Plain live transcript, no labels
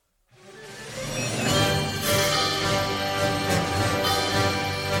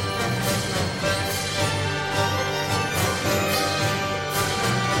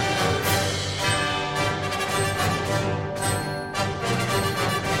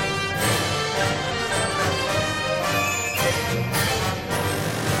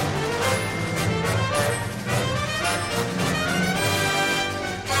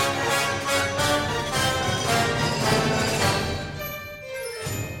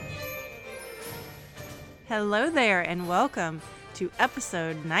Hello there and welcome to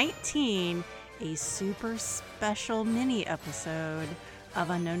episode 19, a super special mini episode of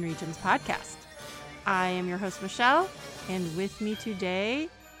Unknown Regions podcast. I am your host, Michelle, and with me today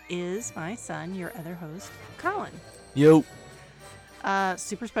is my son, your other host, Colin. Yo.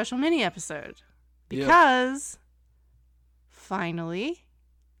 Super special mini episode because finally,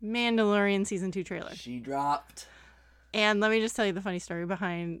 Mandalorian season 2 trailer. She dropped. And let me just tell you the funny story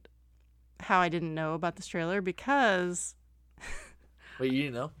behind how I didn't know about this trailer because... Wait, you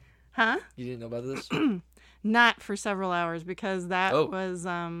didn't know? Huh? You didn't know about this? Not for several hours because that was...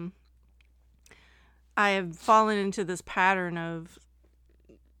 I have fallen into this pattern of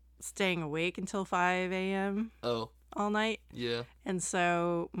staying awake until 5 a.m. All night. Yeah. And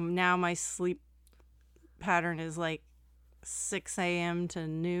so now my sleep pattern is like 6 a.m. to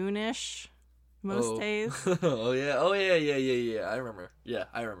noonish most days. Oh, yeah. I remember. Yeah,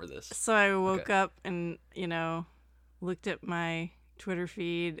 I remember this. So I woke up and, looked at my Twitter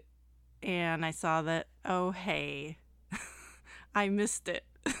feed and I saw that, oh, hey, I missed it.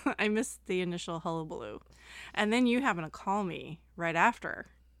 I missed the initial hullabaloo. And then you happened to call me right after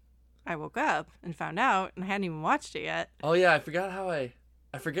I woke up and found out, and I hadn't even watched it yet. Oh, yeah, I forget how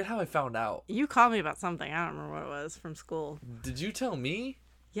I found out. You called me about something. I don't remember what it was from school. Did you tell me?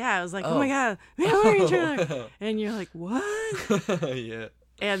 Yeah, I was like, oh my God, Mandalorian trailer. And you're like, what? Yeah.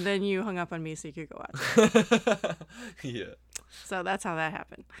 And then you hung up on me so you could go watch it. Yeah. So that's how that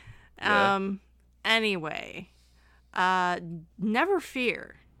happened. Yeah. Anyway, never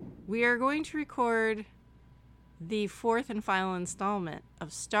fear. We are going to record the fourth and final installment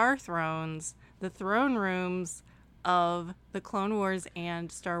of Star Thrones, the throne rooms of the Clone Wars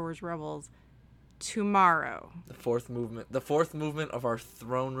and Star Wars Rebels, tomorrow. The fourth movement of our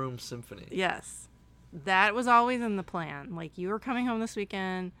throne room symphony. Yes. That was always in the plan. Like, you were coming home this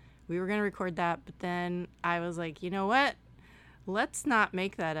weekend, we were going to record that, but then I was like, you know what? Let's not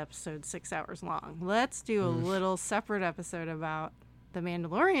make that episode 6 hours long. Let's do a little separate episode about the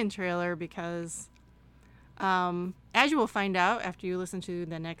Mandalorian trailer because, as you will find out after you listen to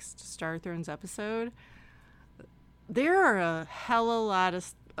the next Star Thrones episode, there are a hella lot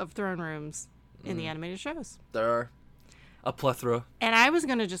of throne rooms in the animated shows. There are a plethora. And I was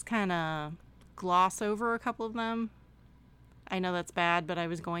going to just kind of gloss over a couple of them. I know that's bad, but I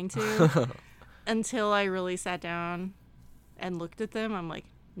was going to until I really sat down and looked at them. I'm like,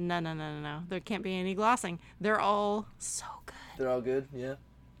 no. There can't be any glossing. They're all so good. They're all good, yeah.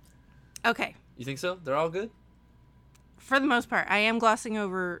 Okay. You think so? They're all good? For the most part. I am glossing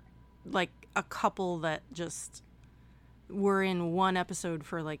over, like, a couple that just were in one episode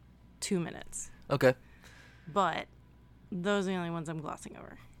for, like, 2 minutes. Okay. But those are the only ones I'm glossing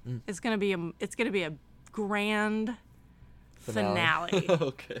over. It's gonna be a grand finale.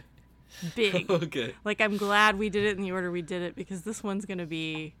 Okay. Big. Okay. Like, I'm glad we did it in the order we did it because this one's gonna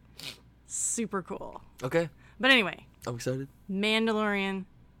be super cool. Okay. But anyway, I'm excited. Mandalorian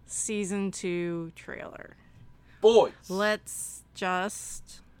season 2 trailer. Boys. Let's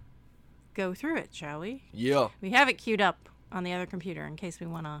just go through it, shall we? Yeah. We have it queued up on the other computer in case we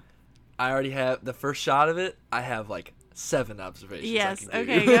wanna. I already have the first shot of it. I have like 7 observations. Yes.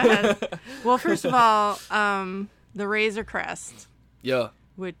 Okay. Go ahead. Well, first of all, the Razor Crest. Yeah.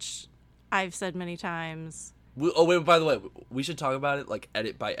 Which I've said many times. By the way, we should talk about it like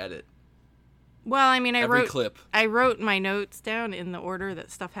edit by edit. Well, I mean, Every clip. I wrote my notes down in the order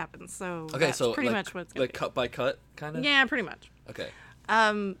that stuff happens, so that's pretty like, much what's going to be. Like cut by cut, kind of? Yeah, pretty much. Okay.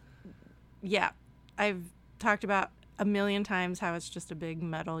 Yeah, I've talked about a million times how it's just a big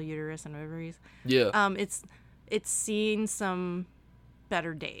metal uterus and ovaries. Yeah. It's seen some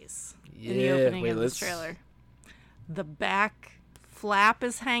better days in the opening of this trailer. The back flap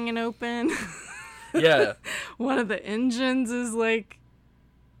is hanging open. Yeah. One of the engines is like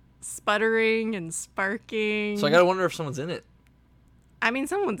sputtering and sparking. So I gotta wonder if someone's in it. I mean,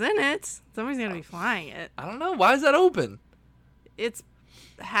 someone's in it. Somebody's gonna be flying it. I don't know. Why is that open? It's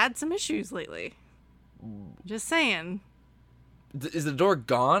had some issues lately. Just saying. Is the door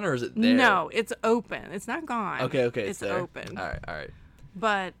gone or is it there? No, it's open. It's not gone. Okay, it's there. open. All right.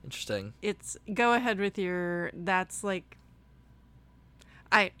 But interesting. It's go ahead with your. That's like.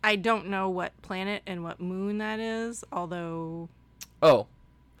 I don't know what planet and what moon that is, although. Oh.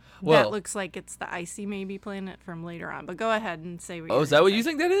 Well. That looks like it's the icy maybe planet from later on. But go ahead and say what. Oh, is that what you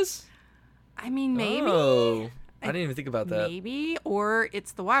think that is? I mean, maybe. Oh, I didn't even think about that. Maybe, or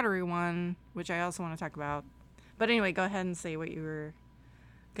it's the watery one, which I also want to talk about. But anyway, go ahead and say what you were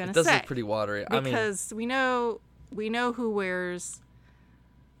gonna say. It does look pretty watery. Because we know who wears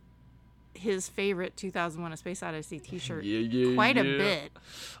his favorite 2001: A Space Odyssey T-shirt quite a bit.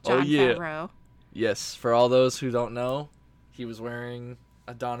 Jon Favreau. Yes, for all those who don't know, he was wearing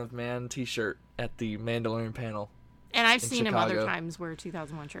a Dawn of Man t-shirt at the Mandalorian panel. And I've in seen him Chicago. other times wear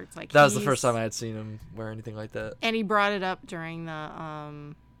 2001 shirts. Like That was the first time I had seen him wear anything like that. And he brought it up during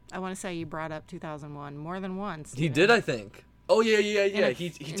the I want to say he brought up 2001 more than once. He did, I think. Oh yeah. He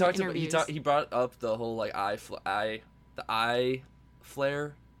talked about he brought up the whole like eye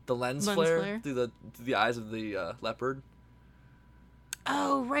flare, the lens flare through the eyes of the leopard.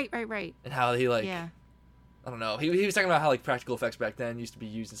 Oh, right. And how he like I don't know. He was talking about how like practical effects back then used to be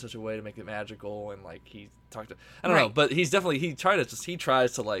used in such a way to make it magical, and like he talked to I don't know, but he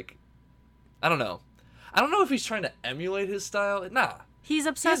tries to like I don't know if he's trying to emulate his style. Nah. He's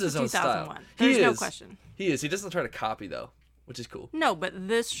obsessed with 2001. There's no question. He is. He doesn't try to copy though, which is cool. No, but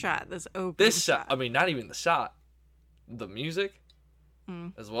this shot, this opening shot. I mean, not even the shot. The music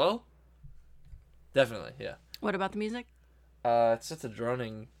as well. Definitely, yeah. What about the music? It's just a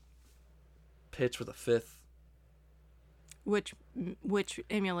droning pitch with a fifth. Which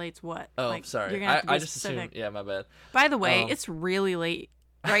emulates what? Oh, like, sorry. I just assumed. Yeah, my bad. By the way, it's really late.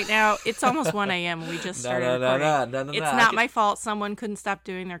 Right now, it's almost 1 a.m. We just started recording. No. It's not my fault. Someone couldn't stop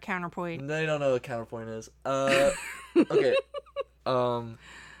doing their counterpoint. They don't know what counterpoint is. Okay.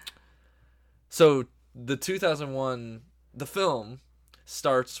 So the 2001, the film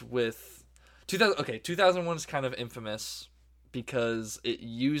starts with 2001 is kind of infamous because it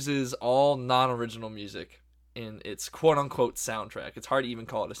uses all non-original music in its quote-unquote soundtrack. It's hard to even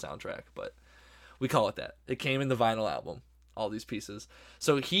call it a soundtrack, but we call it that. It came in the vinyl album. All these pieces.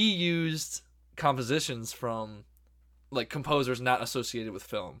 So he used compositions from like composers not associated with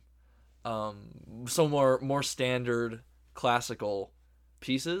film. So more standard classical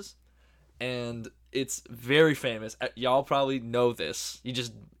pieces. And it's very famous. Y'all probably know this.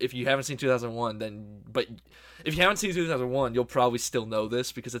 If you haven't seen 2001 but if you haven't seen 2001, you'll probably still know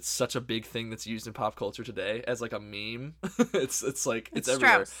this because it's such a big thing that's used in pop culture today as like a meme. it's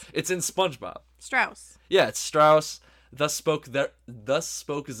everywhere. Strauss. It's in SpongeBob. Strauss. Yeah, it's Strauss. Thus spoke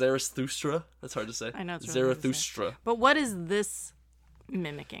Zarathustra. That's hard to say. I know it's really Zarathustra. But what is this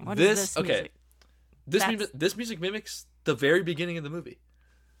mimicking? What is this music? This music mimics the very beginning of the movie.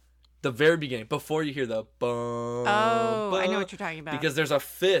 The very beginning, before you hear the bum. Oh, I know what you're talking about. Because there's a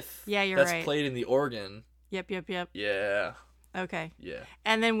fifth. Yeah, you're that's right. played in the organ. Yep. Yeah. Okay. Yeah.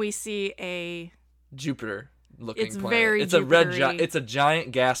 And then we see a Jupiter-looking planet. Very It's Jupiter-y. It's a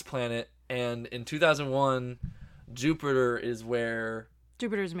giant gas planet, and in 2001. Jupiter is where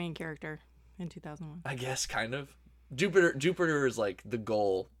Jupiter's main character in 2001. I guess kind of. Jupiter is like the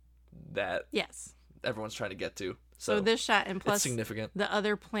goal that everyone's trying to get to. So this shot and plus it's significant. The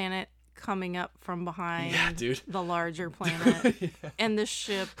other planet coming up from behind the larger planet and the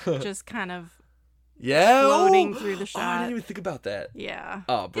ship just kind of floating through the shot. Oh, I didn't even think about that. Yeah.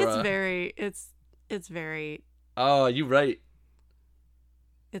 Oh, bro. It's very Oh, you're right.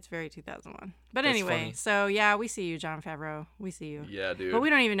 It's very 2001. But anyway, funny. So yeah, we see you, Jon Favreau. We see you. Yeah, dude. But we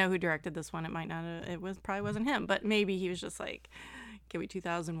don't even know who directed this one. It might not. Probably wasn't him. But maybe he was just like, can we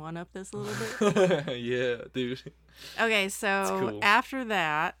 2001 up this a little bit? Yeah, dude. Okay, so cool. After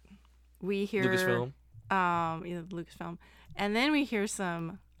that, we hear Lucasfilm. Lucasfilm, and then we hear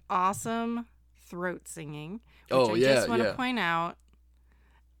some awesome throat singing. Which I just want to point out,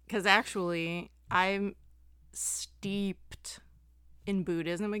 because actually I'm steeped in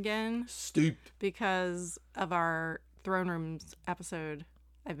Buddhism again. Steeped. Because of our Throne Rooms episode.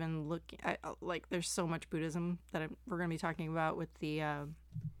 I've been looking there's so much Buddhism that we're going to be talking about with the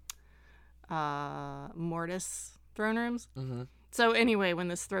Mortis Throne Rooms. Mm-hmm. So anyway, when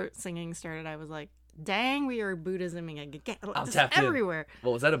this throat singing started, I was like, dang, we are Buddhisming again. This is everywhere.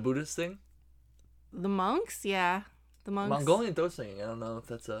 Well, was that a Buddhist thing? The monks? Yeah. The monks. Mongolian throat singing. I don't know if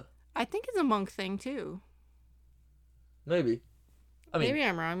that's a... I think it's a monk thing, too. Maybe. I mean, maybe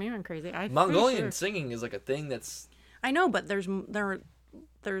I'm wrong. Maybe I'm crazy. Mongolian singing is like a thing that's... I know, but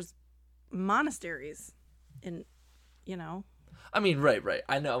there's monasteries in, I mean, right.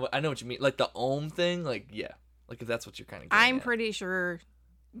 I know what you mean. Like the Om thing, like, yeah. Like if that's what you're kind of getting I'm at. pretty sure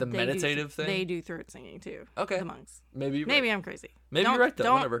the meditative thing? They do throat singing too. Okay. The monks. Maybe you're right. Maybe I'm crazy. Maybe you're right though.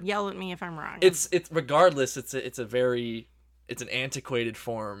 Don't Whatever. Yell at me if I'm wrong. It's regardless, it's an antiquated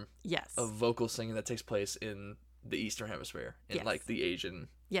form of vocal singing that takes place in the Eastern Hemisphere, in like the Asian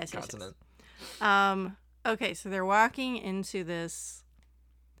continent. Yes. Okay, so they're walking into this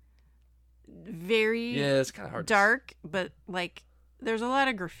very it's kind of hard dark, but like there's a lot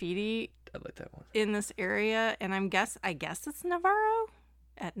of graffiti. I like that one in this area, and I guess it's Navarro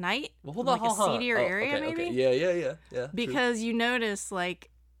at night. Well, hold on, a seedier area, okay, maybe. Okay. Yeah. Because you notice like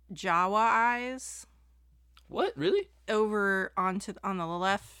Jawa eyes. What? Really? Over on the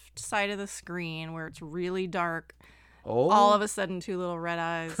left side of the screen where it's really dark. Oh. All of a sudden, two little red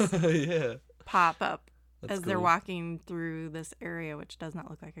eyes Yeah. pop up That's as they're cool. walking through this area, which does not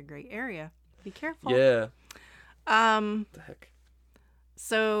look like a great area. Be careful. Yeah. What the heck?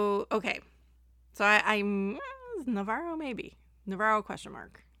 So, okay. So I'm Navarro, maybe. Navarro question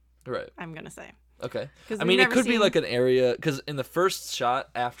mark, Right. I'm going to say. Okay. 'Cause I we've mean, it never could be seen- like an area, because in the first shot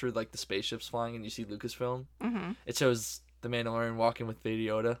after like the spaceship's flying and you see Lucasfilm, Mm-hmm. it shows the Mandalorian walking with Baby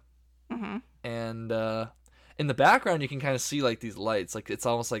Yoda, Mm-hmm. and in the background you can kind of see like these lights, like it's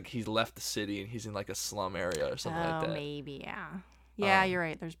almost like he's left the city and he's in like a slum area or something like that. Maybe, yeah. Yeah, you're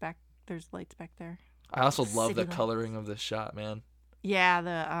right. There's lights back there. I also love City the lights. coloring of this shot, man. Yeah,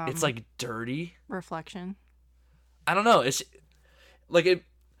 the It's like dirty. reflection. I don't know. It's like it.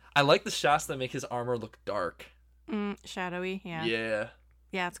 I like the shots that make his armor look dark. Shadowy, yeah. Yeah.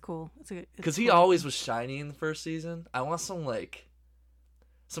 Yeah, it's cool. Because he always was shiny in the first season. I want some like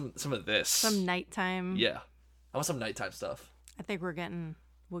some of this. some nighttime. Yeah. I want some nighttime stuff. I think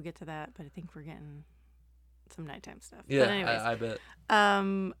we'll get to that, but I think we're getting some nighttime stuff. Yeah, But anyways, I bet.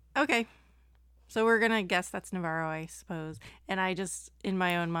 okay. So we're going to guess that's Navarro, I suppose. And I just, in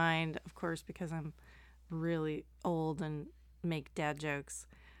my own mind, of course, because I'm really old and make dad jokes,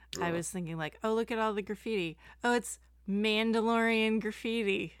 I Ugh. was thinking like, oh, look at all the graffiti. Oh, it's Mandalorian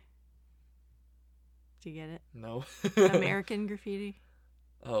graffiti. Do you get it? No. American graffiti.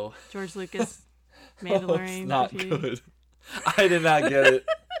 Oh. George Lucas. Oh, Mandalorian it's not graffiti. good. I did not get it.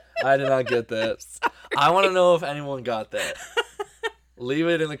 I did not get that. I want to know if anyone got that. Leave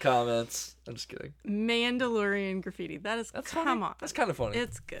it in the comments. I'm just kidding. Mandalorian graffiti. That is, That's come funny. on. That's kind of funny.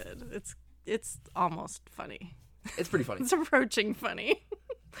 It's good. It's almost funny. It's pretty funny. It's approaching funny.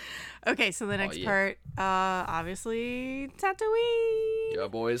 Okay, so the next yeah. part, obviously Tatooine. Yeah,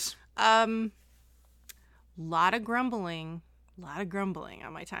 boys. Lot of grumbling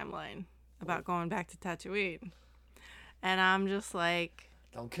on my timeline about going back to Tatooine. And I'm just like,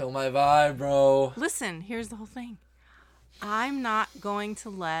 Don't kill my vibe, bro. listen, here's the whole thing. I'm not going to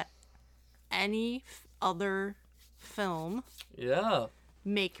let any other film Yeah.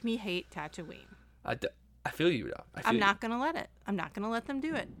 make me hate Tatooine. I feel you, though. I'm not going to let it. I'm not going to let them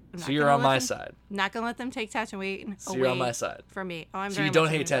do it. So you're on my side. I'm not going to let them take Tatooine So away you're on my side. from me. Oh, I'm So very you don't much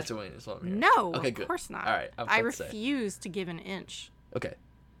on hate your side. Tatooine, is what I'm hearing. No, Okay, of good. course not. All right, I was I about to say. refuse to give an inch. Okay.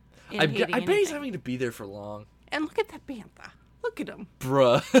 In I hating bet he's anything. having to be there for long. And look at that bantha. Look at him.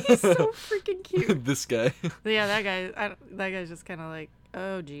 Bruh. He's so freaking cute. This guy. Yeah, that guy's just kind of like,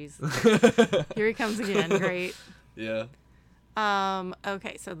 oh, geez. Here he comes again. Great. Yeah.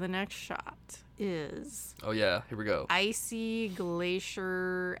 Okay, so the next shot is Oh, yeah. Here we go. icy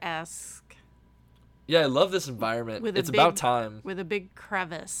glacier-esque Yeah, I love this environment. With a It's about big- time. with a big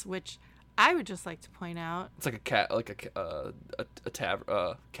crevice, which I would just like to point out. It's like a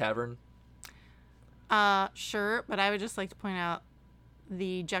cavern. Sure, but I would just like to point out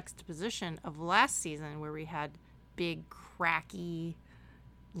the juxtaposition of last season where we had big, crackly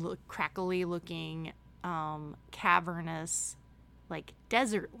looking, cavernous, like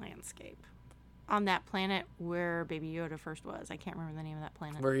desert landscape on that planet where Baby Yoda first was. I can't remember the name of that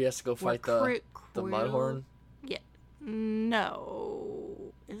planet. Where he has to go Where fight the Mudhorn. Yeah.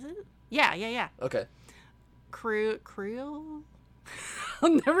 No. Is it? Yeah. Okay. Creel?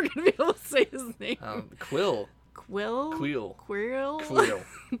 I'm never going to be able to say his name. Quill. Quill? Queel. Quirrell? Quill.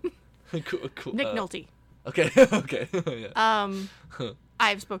 Nick Nolte. Okay. Okay. Yeah.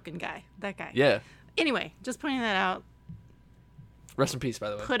 I've spoken guy. That guy. Yeah. Anyway, just pointing that out. Rest in peace, by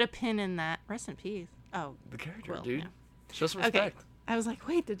the way. Put a pin in that. Rest in peace. Oh. The character, Well, dude. yeah. Show some Okay. respect. I was like,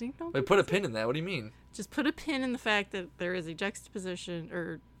 wait, did Nick Nolte? Wait, put a pin in that. What do you mean? Just put a pin in the fact that there is a juxtaposition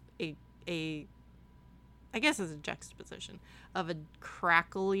or a I guess it's a juxtaposition of a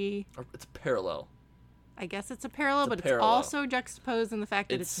crackly. Or it's parallel. I guess it's a parallel, It's a but parallel. it's also juxtaposed in the fact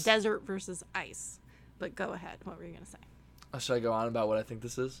that it's It's- desert versus ice. But go ahead. What were you going to say? Should I go on about what I think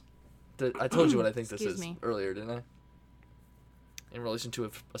this is? I told you what I think this Excuse is me. earlier, didn't I? In relation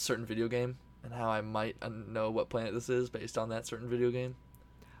to a certain video game and how I might know what planet this is based on that certain video game.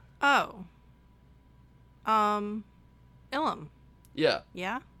 Oh. Ilum. Yeah.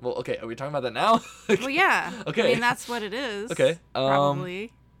 Yeah? Well, okay. Are we talking about that now? Well, yeah. Okay. I mean, that's what it is. Okay.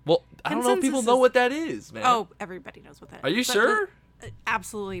 Probably. Well, I don't know if people Consensus know is- what that is, man. Oh, everybody knows what that is. Are you But sure?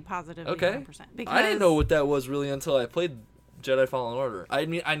 Absolutely positive. Okay. 100%. Because I didn't know what that was really until I played Jedi Fallen Order. I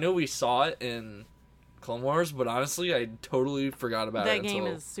mean, I know we saw it in Clone Wars, but honestly, I totally forgot about that it game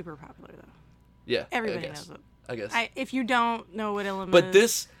until... is super popular, though. Yeah, Everybody I guess. knows it. I guess. If you don't know what Ilum But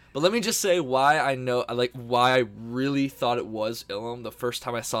is... let me just say why I know, like, why I really thought it was Ilum the first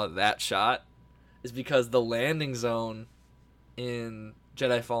time I saw that shot is because the landing zone in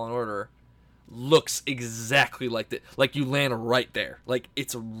Jedi Fallen Order looks exactly like you land right there. Like,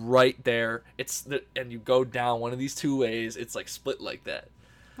 it's right there. And you go down one of these two ways. It's like split like that.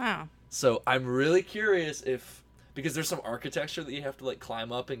 Oh. So I'm really curious because there's some architecture that you have to like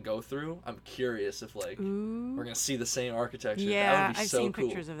climb up and go through. I'm curious if like Ooh. we're gonna see the same architecture. Yeah, that would be I've so seen cool.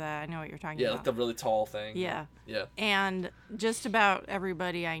 pictures of that. I know what you're talking Yeah, about. like the really tall thing. Yeah. Yeah. And just about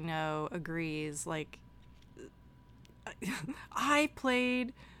everybody I know agrees. Like, I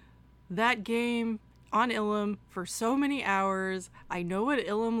played that game on Ilum for so many hours. I know what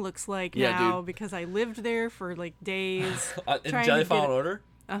Ilum looks like now dude. because I lived there for like days. In Jedi Fallen Order?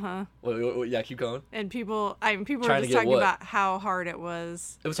 Uh-huh. Wait, yeah, keep going. And people were Trying to just get talking what? about how hard it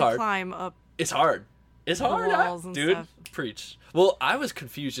was It was to hard. climb up. It's hard. It's hard, walls and dude. stuff. Preach. Well, I was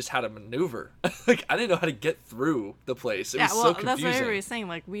confused just how to maneuver. Like, I didn't know how to get through the place. It was so confusing. That's what everybody was saying.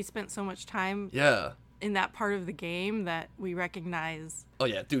 Like, we spent so much time Yeah. in that part of the game that we recognize Oh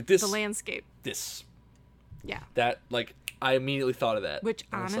yeah, dude. the landscape. Yeah. That, like, I immediately thought of that. Which,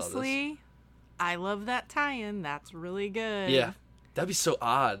 when I saw this. honestly, I love that tie-in. That's really good. Yeah. That'd be so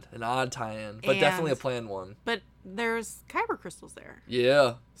odd. An odd tie-in. But definitely a planned one. But there's kyber crystals there.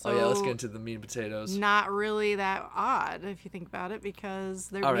 Yeah. So yeah, let's get into the meat and potatoes. Not really that odd, if you think about it, because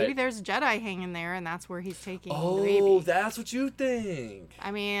maybe there's a Jedi hanging there, and that's where he's taking the baby. Oh, that's what you think.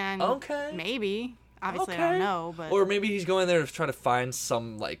 I mean, okay. Maybe. Obviously, I don't know, but... Or maybe he's going there to try to find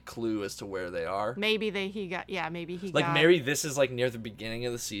some, like, clue as to where they are. Maybe Like, maybe this is, like, near the beginning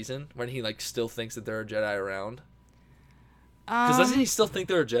of the season, when he, like, still thinks that there are Jedi around. Because doesn't he still think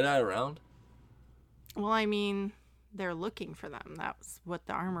there are Jedi around? Well, I mean, they're looking for them. That's what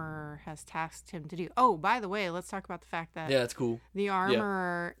the armorer has tasked him to do. Oh, by the way, let's talk about the fact that... Yeah, it's cool. The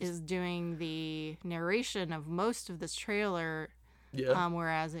armorer is doing the narration of most of this trailer,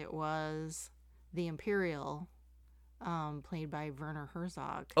 whereas it was... the Imperial, played by Werner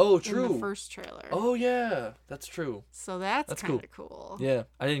Herzog. Oh, true. In the first trailer. Oh, yeah. That's true. So that's kind of cool. Yeah,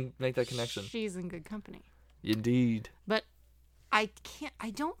 I didn't make that connection. She's in good company. Indeed. But I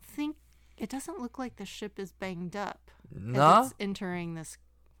don't think, it doesn't look like the ship is banged up. Nah. As it's entering this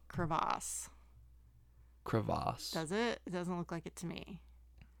crevasse. Does it? It doesn't look like it to me.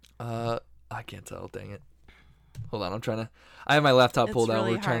 I can't tell, dang it. Hold on, I have my laptop pulled out.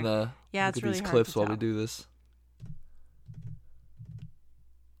 Really We're trying to look at really these hard clips to while tell. we do this.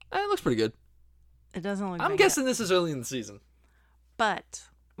 It looks pretty good. It doesn't look I'm guessing this is early in the season. But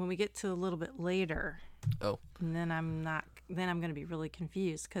when we get to a little bit later, oh, then I'm going to be really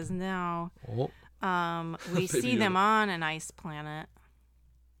confused because now oh. we see them on an ice planet.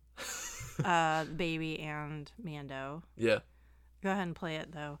 Baby and Mando. Yeah. Go ahead and play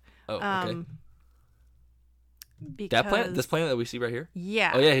it though. Oh, okay. Because, this planet that we see right here?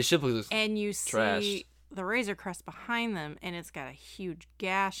 Yeah. Oh, yeah, his ship looks and you trashed. see the Razor Crest behind them, and it's got a huge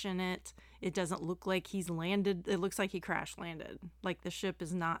gash in it. It doesn't look like he's landed. It looks like he crash landed. Like the ship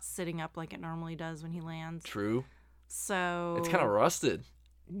is not sitting up like it normally does when he lands. True. So it's kind of rusted.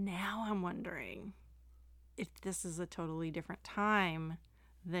 Now I'm wondering if this is a totally different time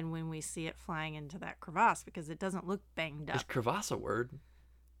than when we see it flying into that crevasse, because it doesn't look banged up. Is crevasse a word?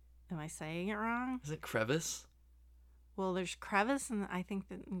 Am I saying it wrong? Is it crevice? Well, there's crevice, and I think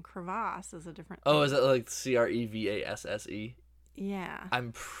that in crevasse is a different thing. Oh, is it like CREVASSE? Yeah.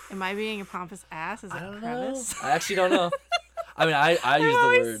 Am I being a pompous ass? Is it crevice? I actually don't know. I mean, I use the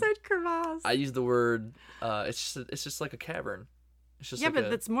word. Said crevasse. I use the word. It's just like a cavern. It's just but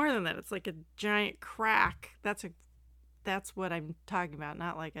it's more than that. It's like a giant crack. That's what I'm talking about,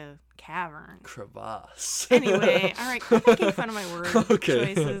 not like a cavern. Crevasse. Anyway, all right, quit making fun of my word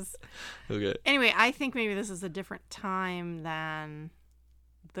choices. Okay. Anyway, I think maybe this is a different time than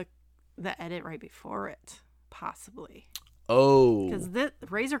the edit right before it, possibly. Oh. Because the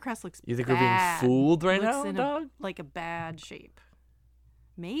Razor Crest looks You think bad. we're being fooled right looks now, in dog? like a bad shape.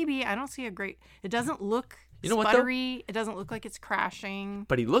 Maybe. I don't see a great... It doesn't look sputtery. What, though? It doesn't look like it's crashing.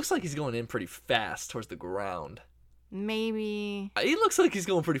 But he looks like he's going in pretty fast towards the ground. Maybe. He looks like he's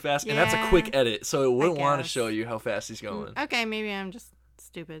going pretty fast, and that's a quick edit, so it wouldn't want to show you how fast he's going. Okay, maybe I'm just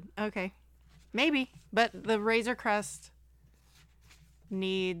stupid. Okay. Maybe. But the Razor Crest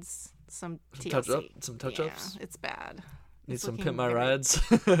needs some TLC. Some touch-ups? Yeah, it's bad. Need some Pimp My Rides?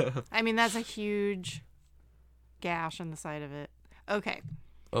 I mean, that's a huge gash on the side of it. Okay.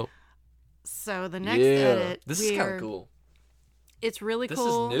 Oh. So the next edit... This is kind of cool. It's really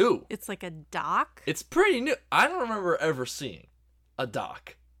cool. This is new. It's like a dock. It's pretty new. I don't remember ever seeing a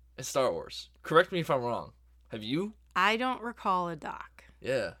dock in Star Wars. Correct me if I'm wrong. Have you? I don't recall a dock.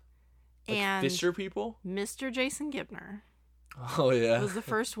 Yeah. Like and Fisher people? Mr. Jason Gibner Oh, yeah. was the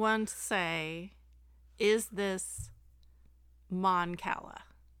first one to say is this Mon Cala?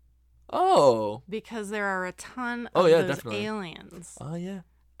 Oh. Because there are a ton of yeah, those definitely. aliens. Oh, yeah.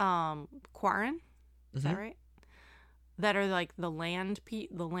 Quarren, is that right? That are like the land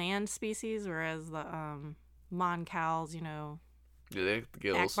species, whereas the Mon Cals, you know, Yeah, the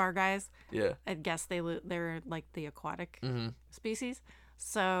gills. Akbar guys. Yeah. I guess they're like the aquatic species.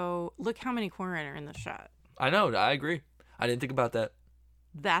 So look how many Quarren are in the shot. I know. I agree. I didn't think about that.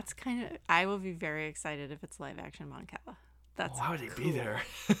 That's kind of. I will be very excited if it's live action Mon Cala. That's why would he be there?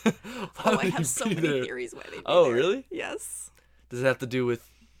 I have so many theories why they'd be there. there. Really? Yes. Does it have to do with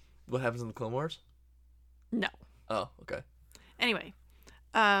what happens in the Clone Wars? No. Oh, okay. Anyway,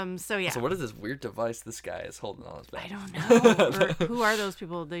 so yeah. So what is this weird device this guy is holding on his back? I don't know. Or who are those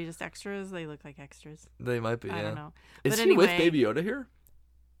people? Are they just extras? They look like extras. They might be, yeah. I don't know. Is but he anyway, with Baby Yoda here?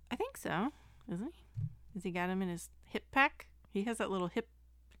 I think so. Isn't he? Has he got him in his hip pack? He has that little hip.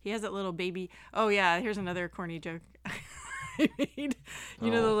 He has that little baby. Oh yeah, here's another corny joke I made.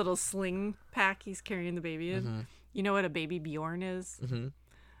 You know the little sling pack he's carrying the baby in? Mm-hmm. You know what a baby Bjorn is? Mm-hmm.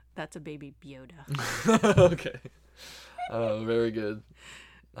 That's a baby Yoda. Okay. Oh, very good.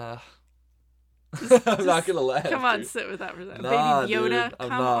 I'm not gonna laugh. Come on, dude. sit with that for a second. Nah, baby Yoda, dude, I'm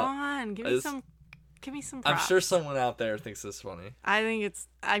come not. on, give me some props. I'm sure someone out there thinks this funny. I think it's.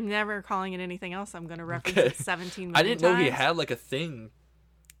 I'm never calling it anything else. I'm gonna reference it 17 million I didn't know he times. had like a thing.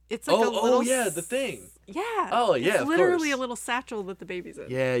 It's like a little. Yeah, the thing. Yeah. Oh yeah, it's of literally course. a little satchel that the baby's in.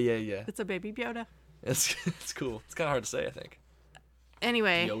 Yeah. It's a baby Yoda. It's cool. It's kind of hard to say, I think.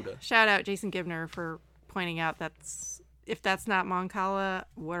 Anyway, Yoda. Shout out Jason Gibner for pointing out if that's not Mon Cala,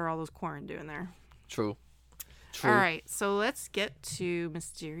 what are all those Quarren doing there? True. All right, so let's get to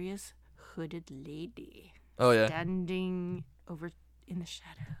mysterious hooded lady. Oh yeah. Standing over in the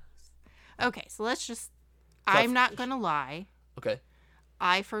shadows. Okay, so let's just. I'm not gonna lie. Okay.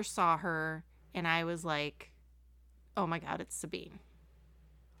 I first saw her and I was like, "Oh my God, it's Sabine."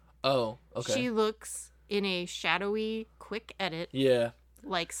 Oh, okay. She looks in a shadowy, quick edit. Yeah.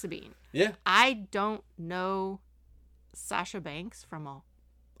 Like Sabine. Yeah. I don't know Sasha Banks from a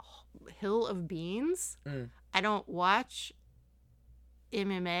hill of beans. I don't watch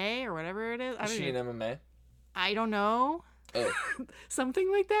MMA or whatever it is. Is she in MMA? I don't know. Oh.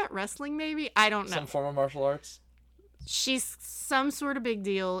 Something like that. Wrestling, maybe? I don't know. Some form of martial arts? She's some sort of big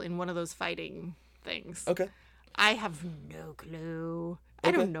deal in one of those fighting things. Okay. I have no clue.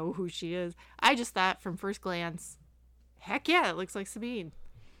 I don't know who she is. I just thought from first glance, heck yeah, it looks like Sabine.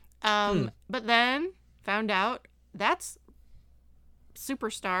 But then found out that's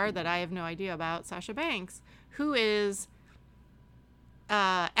superstar that I have no idea about, Sasha Banks, who is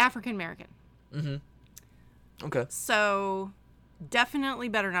African American. Mm-hmm. Okay. So definitely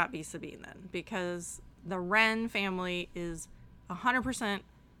better not be Sabine then, because the Wren family is 100%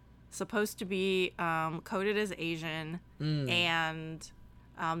 supposed to be coded as Asian, and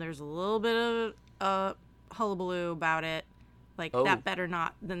there's a little bit of hullabaloo about it. Like that better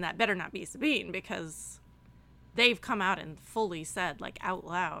not be Sabine, because they've come out and fully said, like out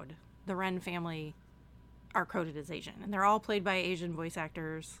loud, the Wren family are coded as Asian, and they're all played by Asian voice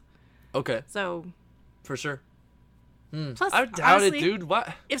actors. Okay. So for sure. Plus, I doubt honestly, it, dude.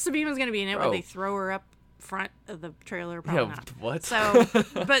 What? If Sabine was going to be in it, would they throw her up front of the trailer? Probably not. What? So,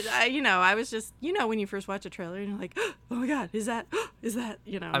 but I was just, when you first watch a trailer and you're like, oh my God, is that? I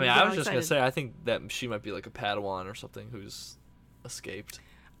mean, I was just gonna say, I think that she might be like a Padawan or something who's escaped.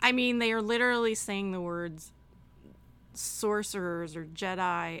 I mean, they are literally saying the words sorcerers or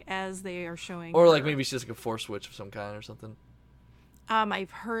Jedi as they are showing. Or her. like maybe she's like a Force witch of some kind or something.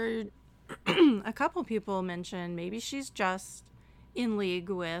 I've heard a couple people mention maybe she's just in league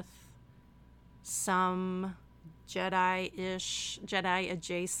with some Jedi-ish,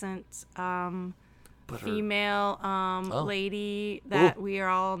 Jedi-adjacent female lady that we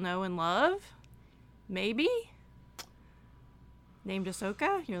all know and love. Maybe? Named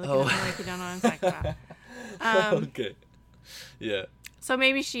Ahsoka? You're looking at me like you don't know what I'm talking about. Okay. Yeah. So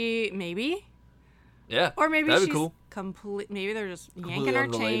maybe. Yeah. Or maybe that'd she's be cool. Maybe they're just Completely yanking her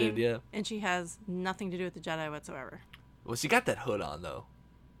unrelated, chain, yeah. and she has nothing to do with the Jedi whatsoever. Well, she got that hood on though.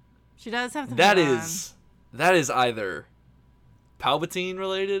 She does have the That hood is either Palpatine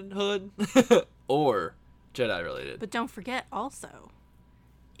related hood or Jedi related. But don't forget also,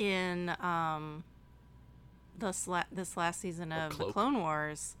 in this last season of the Clone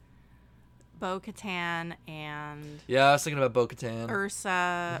Wars, Bo-Katan and I was thinking about Bo-Katan,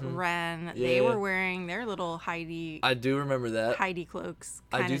 Ursa, Wren. Yeah. They were wearing their little Heidi. I do remember that. Heidi cloaks.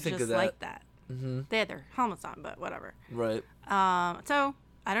 I do think just of that. like that. Mm-hmm. They had their helmets on, but whatever. Right. So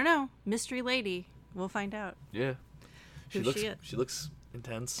I don't know. Mystery lady. We'll find out. Yeah. She looks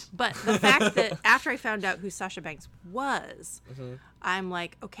intense. But the fact that after I found out who Sasha Banks was, I'm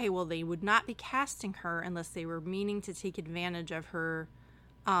like, okay, well, they would not be casting her unless they were meaning to take advantage of her,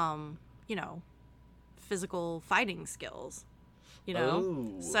 you know, physical fighting skills. You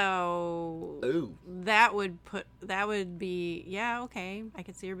know, so that would be, yeah, okay. I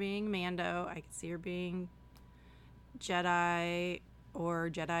could see her being Mando. I could see her being Jedi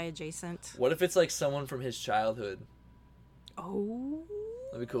or Jedi adjacent. What if it's like someone from his childhood? Oh,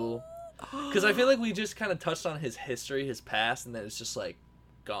 that'd be cool. Because I feel like we just kind of touched on his history, his past, and then it's just like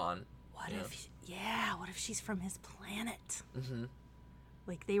gone. What if she's from his planet? Mm-hmm.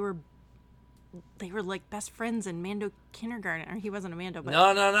 Like they were like best friends in Mando kindergarten, or he wasn't a Mando, but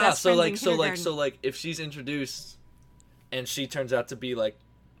no. So like if she's introduced and she turns out to be like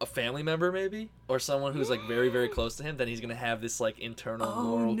a family member, maybe, or someone who's like very, very close to him, then he's gonna have this like internal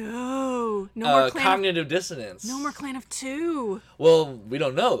moral no more cognitive dissonance. No more Clan of Two. Well, we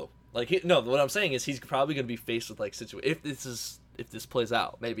don't know. Like what I'm saying is he's probably gonna be faced with like if this plays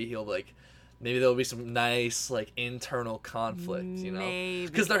out, maybe there'll be some nice like internal conflict, you know,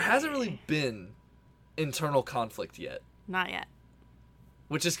 because there hasn't really been internal conflict yet. Not yet.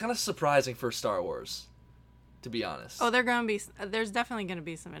 Which is kind of surprising for Star Wars, to be honest. Oh, there's definitely going to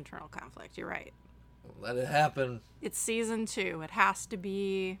be some internal conflict. You're right. Let it happen. It's season 2. It has to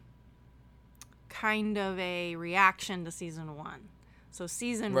be kind of a reaction to season 1. So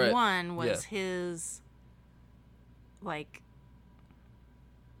season 1 was his, like,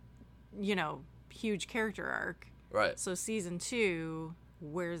 you know, huge character arc. Right. So season 2,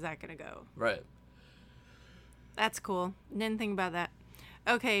 where's that going to go? Right. That's cool. Didn't think about that.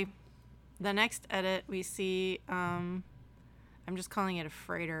 Okay. The next edit we see, I'm just calling it a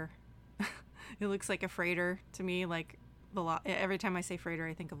freighter. It looks like a freighter to me, like every time I say freighter,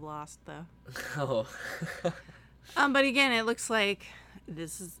 I think of Lost, though. Oh. But again, it looks like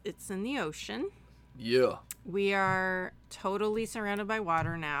it's in the ocean. Yeah. We are totally surrounded by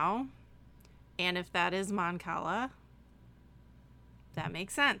water now. And if that is Mon Cala, that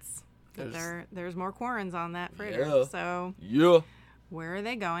makes sense. There's more Quarrens on that freighter. Yeah. So yeah. Where are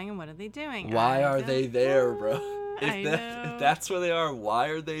they going and what are they doing? Why are they there, bro? If that's where they are, why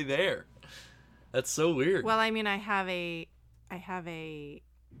are they there? That's so weird. Well, I mean, I have a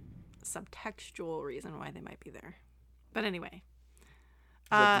subtextual reason why they might be there. But anyway.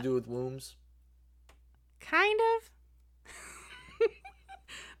 Does that have to do with wombs? Kind of.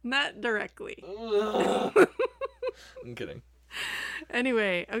 Not directly. I'm kidding.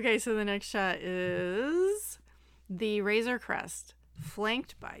 Anyway, okay, so the next shot is the Razor Crest,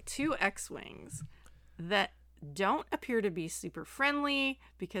 flanked by 2 X-Wings that don't appear to be super friendly,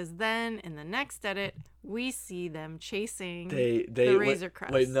 because then in the next edit, we see them chasing the Razor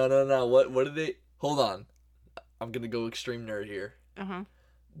Crest. Wait, no. What did they... Hold on. I'm going to go extreme nerd here. Uh-huh.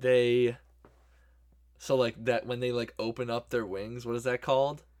 So, like, that when they, like, open up their wings, what is that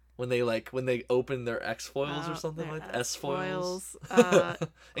called? When they open their X-foils or something like that? S-foils?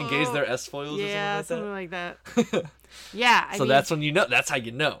 Engage their S-foils or something like that? Something like that. Yeah. I mean, that's how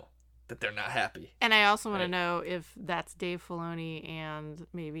you know that they're not happy. And I also want to know if that's Dave Filoni and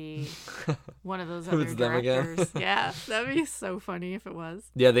maybe one of those other directors. Them again? Yeah, that'd be so funny if it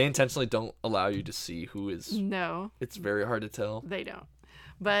was. Yeah, they intentionally don't allow you to see who is. No. It's very hard to tell. They don't.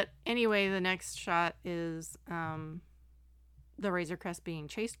 But anyway, the next shot is the Razor Crest being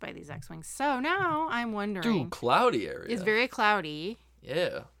chased by these X-Wings. So now I'm wondering... Dude, cloudy area. It's very cloudy.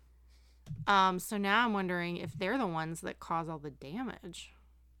 Yeah. So now I'm wondering if they're the ones that cause all the damage.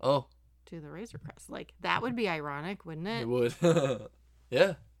 Oh. To the Razor Crest. Like, that would be ironic, wouldn't it? It would.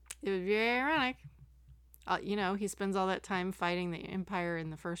 Yeah. It would be very ironic. You know, he spends all that time fighting the Empire in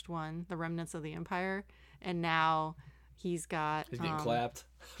the first one, the remnants of the Empire, and now he's getting clapped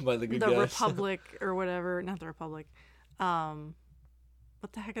by the good guys. The Republic or whatever. Not the Republic.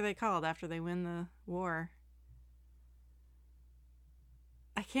 What the heck are they called after they win the war?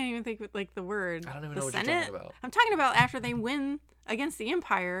 I can't even think of, like, the word. I don't even know what you're talking about. I'm talking about after they win against the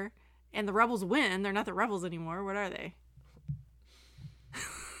Empire and the rebels win. They're not the rebels anymore. What are they?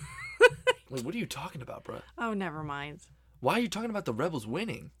 Wait, what are you talking about, bro? Oh, never mind. Why are you talking about the rebels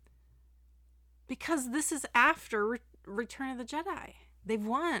winning? Because this is after Return of the Jedi. They've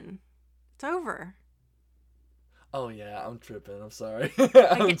won. It's over. Oh, yeah, I'm tripping. I'm sorry.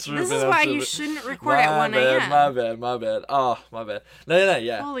 This is why you shouldn't record at 1 a.m. My bad. Oh, my bad. No,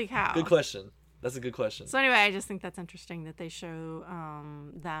 yeah. Holy cow. Good question. That's a good question. So anyway, I just think that's interesting that they show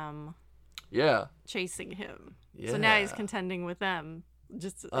them chasing him. Yeah. So now he's contending with them.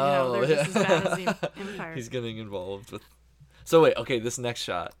 Just, they're just as bad as the Empire. He's getting involved with... So wait, okay, this next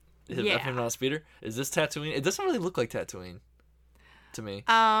shot. Him on a speeder. Is this Tatooine? It doesn't really look like Tatooine. to me.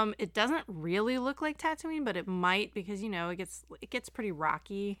 It doesn't really look like Tatooine, but it might because it gets pretty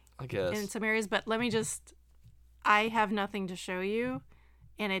rocky. I guess in some areas. But I have nothing to show you,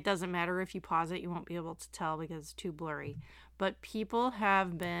 and it doesn't matter if you pause it; you won't be able to tell because it's too blurry. But two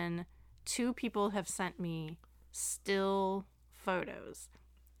people have sent me still photos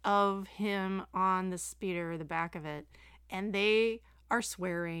of him on the speeder, the back of it, and they are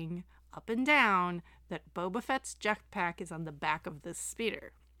swearing up and down that Boba Fett's jetpack is on the back of this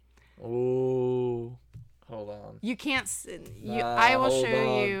speeder. Oh, hold on. You can't. I will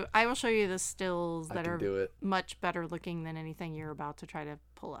show you. I will show you the stills that are much better looking than anything you're about to try to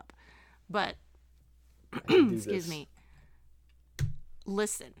pull up. But excuse me.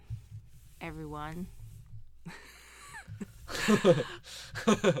 Listen, everyone.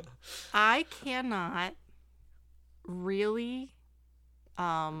 I cannot really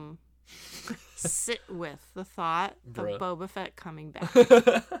sit with the thought of Boba Fett coming back.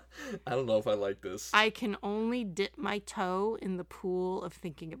 I don't know if I like this. I can only dip my toe in the pool of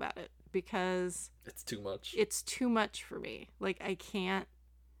thinking about it because it's too much. It's too much for me. Like, I can't.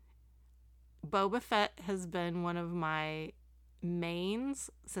 Boba Fett has been one of my mains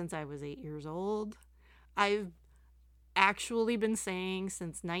since I was 8 years old. I've actually been saying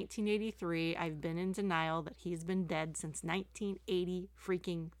since 1983, I've been in denial that he's been dead since 1980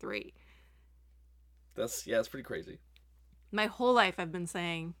 freaking 3. It's pretty crazy. My whole life I've been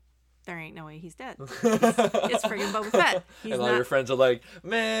saying there ain't no way he's dead. It's freaking Boba Fett. And all your friends are like,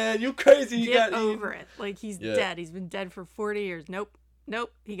 man, you crazy. Get over it. Like, he's dead. He's been dead for 40 years. Nope.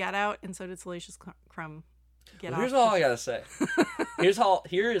 He got out, and so did Salacious Crumb. Here's all I gotta say.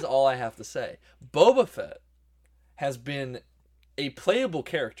 Here is all I have to say. Boba Fett has been a playable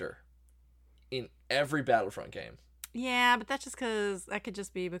character in every Battlefront game. Yeah, but that could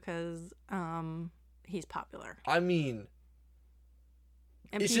just be because he's popular. I mean,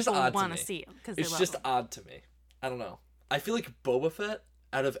 and it's people just odd want to to see him because it's just odd to me. I don't know. I feel like Boba Fett,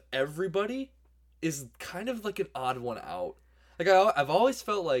 out of everybody, is kind of like an odd one out. Like, I've always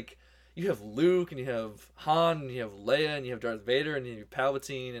felt like you have Luke, and you have Han, and you have Leia, and you have Darth Vader, and you have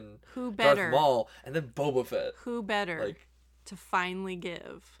Palpatine, and Darth Maul, and then Boba Fett. Who better to finally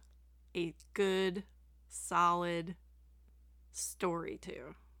give a good, solid story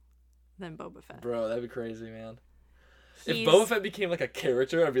to than Boba Fett? Bro, that'd be crazy, man. If Boba Fett became like a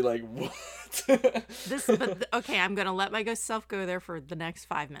character, I'd be like, what? Okay, I'm going to let myself go there for the next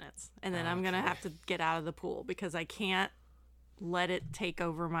 5 minutes, and then I'm going to have to get out of the pool because I can't let it take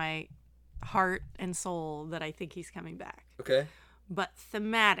over my heart and soul that I think he's coming back. Okay. But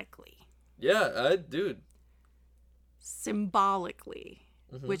thematically. Yeah, dude. Symbolically,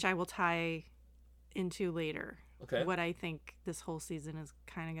 which I will tie into later. Okay. What I think this whole season is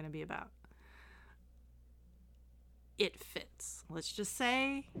kind of going to be about. It fits. Let's just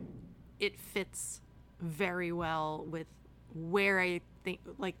say it fits very well with where I think,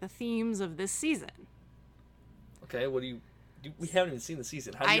 like, the themes of this season. Okay, what do you... We haven't even seen the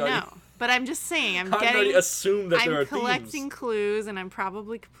season. I know, but I'm just saying. I'm already assumed that there are themes. I'm collecting clues, and I'm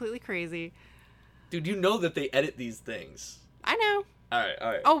probably completely crazy. Dude, you know that they edit these things. I know. All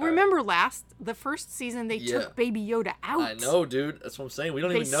right. Oh, remember the first season, they took Baby Yoda out. I know, dude. That's what I'm saying. We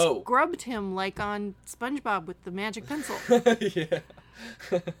don't even know. They scrubbed him like on SpongeBob with the magic pencil. Yeah.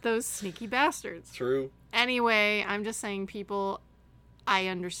 Those sneaky bastards. True. Anyway, I'm just saying, people, I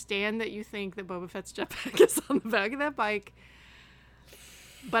understand that you think that Boba Fett's jetpack is on the back of that bike.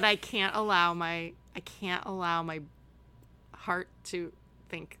 But I can't allow my heart to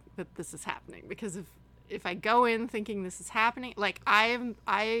think that this is happening, because if I go in thinking this is happening, like,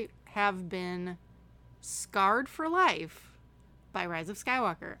 I have been scarred for life by Rise of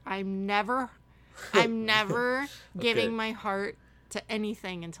Skywalker. I'm never giving my heart to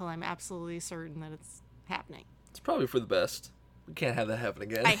anything until I'm absolutely certain that it's happening. It's probably for the best. We can't have that happen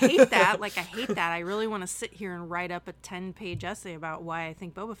again. I hate that. I really want to sit here and write up a 10-page essay about why I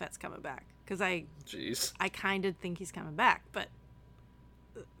think Boba Fett's coming back. Because I kind of think he's coming back. But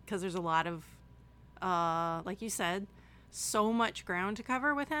because there's a lot of, like you said, so much ground to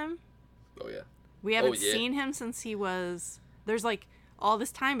cover with him. Oh, yeah. We haven't seen him since he was... There's, like, all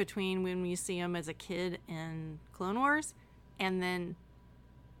this time between when we see him as a kid in Clone Wars and then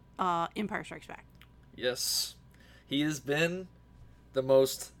Empire Strikes Back. Yes. He has been the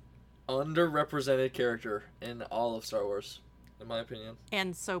most underrepresented character in all of Star Wars, in my opinion.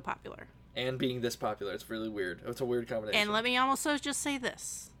 And so popular. And being this popular. It's really weird. It's a weird combination. And let me also just say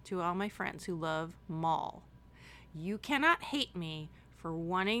this to all my friends who love Maul. You cannot hate me for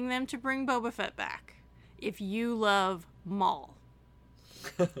wanting them to bring Boba Fett back if you love Maul,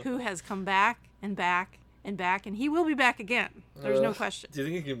 who has come back and back and back, and he will be back again. There's no question. Do you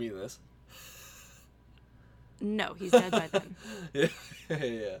think he can be in this? No, he's dead by then.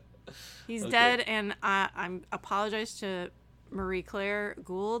 Yeah. He's dead, and I'm apologize to Marie Claire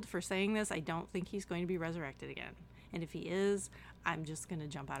Gould for saying this. I don't think he's going to be resurrected again. And if he is, I'm just going to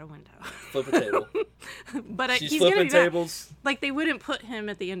jump out a window. Flip a table. But She's he's flipping gonna be tables. back. Like, they wouldn't put him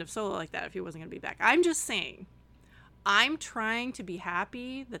at the end of Solo like that if he wasn't going to be back. I'm just saying, I'm trying to be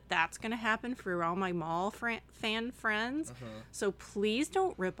happy that that's going to happen for all my Maul fan friends. So please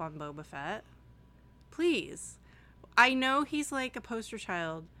don't rip on Boba Fett. Please. I know he's like a poster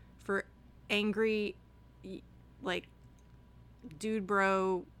child for angry, like, dude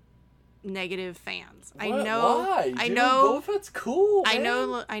bro negative fans. What? I know. Why? I Dude, know. Boba Fett's cool. I man.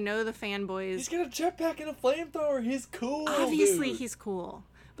 know. I know the fanboys. He's got a jetpack and a flamethrower. He's cool. Obviously, dude. he's cool.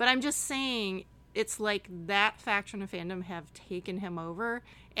 But I'm just saying, it's like that faction of fandom have taken him over,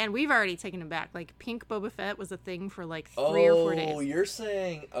 and we've already taken him back. Like, Pink Boba Fett was a thing for like 3 or 4 days. Oh, you're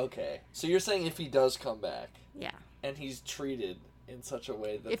saying okay. So you're saying if he does come back, Yeah. and he's treated in such a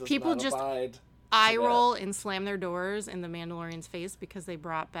way that If does people not just abide eye to that. roll and slam their doors in the Mandalorian's face because they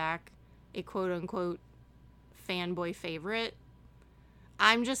brought back a quote-unquote fanboy favorite.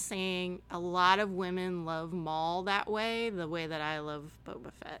 I'm just saying a lot of women love Maul that way, the way that I love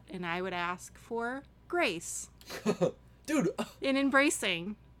Boba Fett. And I would ask for grace Dude, in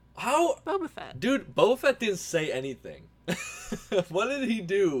embracing how? Boba Fett. Dude, Boba Fett didn't say anything. What did he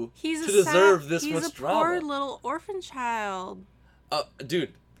do He's to deserve this he's much a drama? poor little orphan child.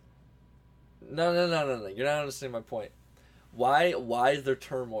 Dude. No. You're not understanding my point. Why is there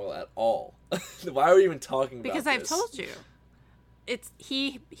turmoil at all? Why are we even talking about Because this? I've told you. It's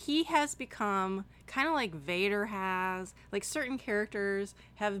he has become kind of like Vader has. Like, certain characters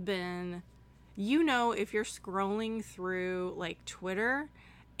have been, you know, if you're scrolling through like Twitter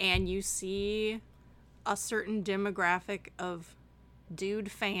and you see a certain demographic of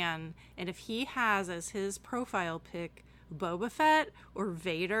dude fan, and if he has as his profile pic Boba Fett or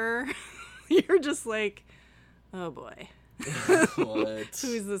Vader, you're just like, oh boy. What?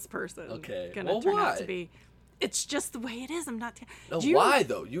 Who's this person Okay. turn why? out to be? It's just the way it is. I'm not. Why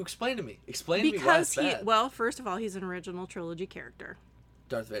though? You explain to me. Explain to me why it's Because bad. well, first of all, he's an original trilogy character.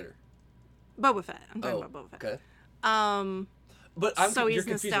 Darth Vader. Boba Fett. I'm talking about Boba Fett. Okay. But But so you're he's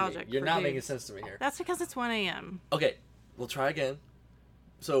confusing nostalgic. me. You're for not dudes. making sense to me here. That's because it's 1 a.m. Okay, we'll try again.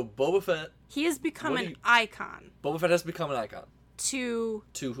 So Boba Fett. He has become What do an you- icon Boba Fett has become an icon. to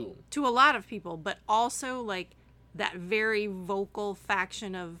whom? a lot of people, but also like that very vocal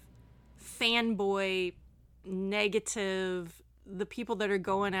faction of fanboy negative, the people that are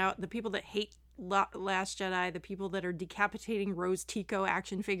going out, the people that hate Last Jedi, the people that are decapitating Rose Tico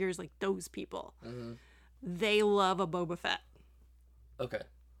action figures, like those people. Mm-hmm. They love a Boba Fett. Okay.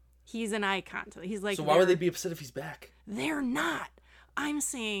 He's an icon. He's like. So why would they be upset if he's back? They're not. I'm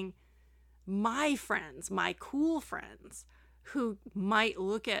saying my friends, my cool friends, who might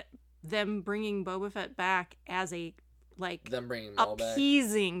look at them bringing Boba Fett back as a, like, Them bringing them all back.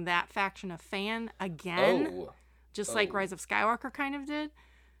 appeasing that faction of fan again, Oh. just like Rise of Skywalker kind of did,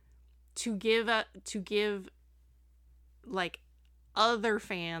 to give like other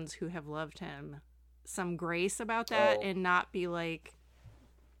fans who have loved him some grace about that and not be like,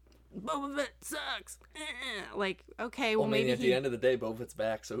 Boba Fett sucks. Like, okay, well, I mean, maybe at the end of the day, Boba Fett's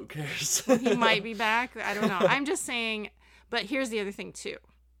back, so who cares? he might be back. I don't know. I'm just saying. But here's the other thing too.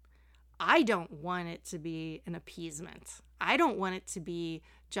 I don't want it to be an appeasement. I don't want it to be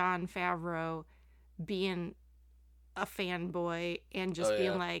Jon Favreau being a fanboy and just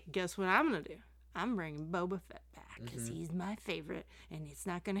being like, guess what I'm gonna do? I'm bringing Boba Fett back because he's my favorite, and it's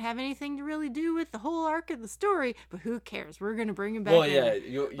not gonna have anything to really do with the whole arc of the story. But who cares? We're gonna bring him back. Well, yeah,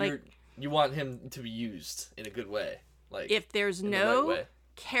 anyway. you want him to be used in a good way, like If there's in the no right way.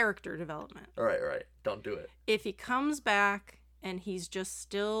 character development, All right, don't do it. if he comes back and he's just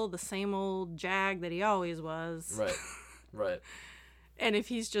still the same old jag that he always was, Right. and if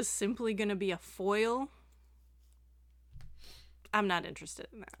he's just simply gonna be a foil, I'm not interested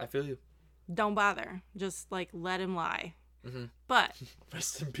in that. I feel you. Don't bother. Just like let him lie. Mm-hmm. But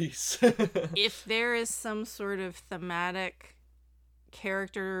Rest in peace. if there is some sort of thematic,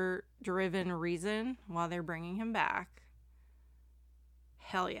 character-driven reason why they're bringing him back,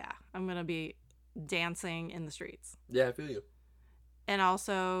 hell yeah, I'm gonna be dancing in the streets. Yeah, I feel you. And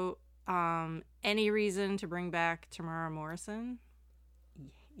also, any reason to bring back Tamara Morrison?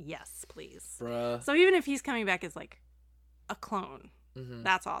 Yes, please. Bruh. So even if he's coming back as like a clone, Mm-hmm.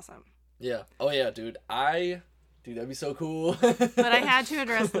 that's awesome. Yeah. Oh yeah, dude. Dude, that'd be so cool. But I had to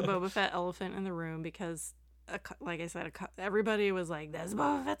address the Boba Fett elephant in the room because like I said, everybody was like, "That's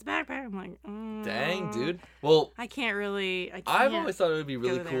Boba Fett's backpack." I'm like, dang, dude. Well, I can't really. I've always thought it would be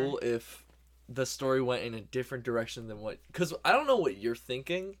really cool if the story went in a different direction than what, because I don't know what you're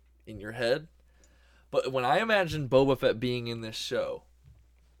thinking in your head, but when I imagine Boba Fett being in this show,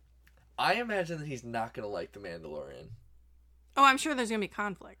 I imagine that he's not gonna like the Mandalorian. Oh, I'm sure there's gonna be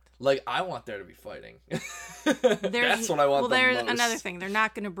conflict. Like, I want there to be fighting. That's what I want. Well, there's another thing. They're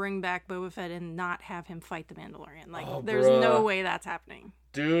not gonna bring back Boba Fett and not have him fight the Mandalorian. Like, there's no way that's happening.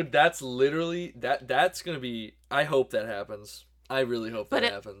 Dude, that's literally that's gonna be. I hope that happens. I really hope that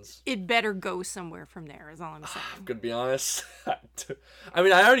happens. It better go somewhere from there, is all I'm saying. I'm gonna be honest. I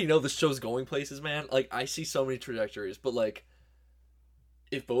mean, I already know this show's going places, man. Like, I see so many trajectories, but like,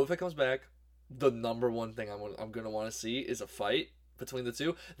 if Boba Fett comes back, the number one thing I'm gonna want to see is a fight between the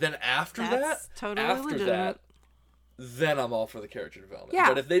two. Then after that, then I'm all for the character development. Yeah.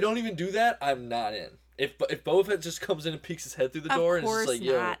 But if they don't even do that, I'm not in. If Boba Fett just comes in and peeks his head through the door and it's just like,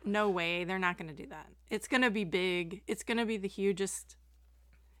 not. Yo. No way. They're not going to do that. It's going to be big. It's going to be the hugest.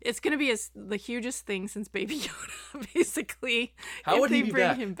 It's going to be the hugest thing since Baby Yoda, basically. How would he be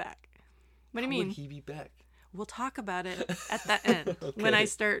back? Him back. What do you mean? How would he be back? We'll talk about it at the end okay. When I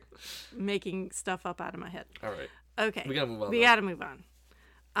start making stuff up out of my head. All right. Okay. We got to move on. We got to move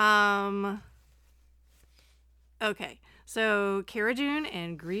on. Okay. So, Cara Dune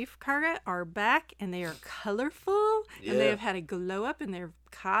and Greef Karga are back, and they are colorful, and they have had a glow up in their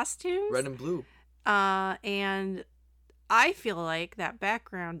costumes. Red and blue. And I feel like that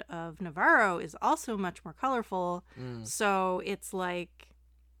background of Navarro is also much more colorful. So, it's like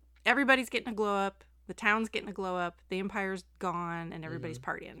everybody's getting a glow up, the town's getting a glow up, the Empire's gone, and everybody's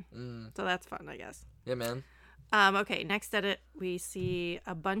partying. So, that's fun, I guess. Yeah, man. Okay, next edit, we see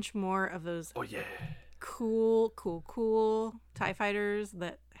a bunch more of those. Oh, yeah. Cool TIE fighters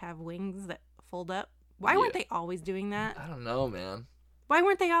that have wings that fold up. Why weren't they always doing that? I don't know, man. Why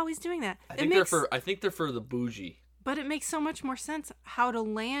weren't they always doing that? I think they're for the bougie. But it makes so much more sense how to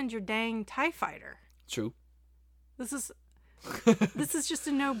land your dang TIE fighter. True. This is just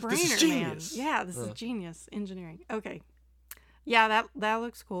a no-brainer, this is genius. Man. Yeah, this is genius engineering. Okay. Yeah, that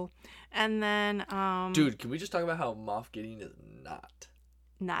looks cool. And then dude, can we just talk about how Moff Gideon is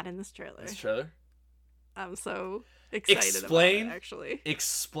not in this trailer? This trailer? I'm so excited about it, actually.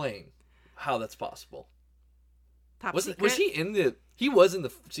 Explain how that's possible. Was he in the... He was in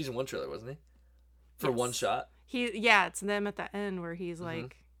the season 1 trailer, wasn't he? For one shot? It's them at the end where he's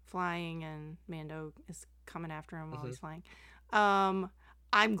like flying and Mando is coming after him while he's flying.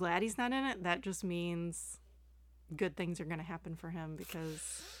 I'm glad he's not in it. That just means good things are going to happen for him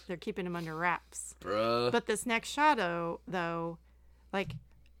because they're keeping him under wraps. Bruh. But this next shot, though, like,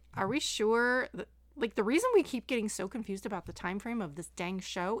 are we sure that... Like, the reason we keep getting so confused about the time frame of this dang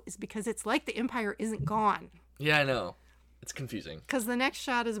show is because it's like the Empire isn't gone. Yeah, I know. It's confusing. Because the next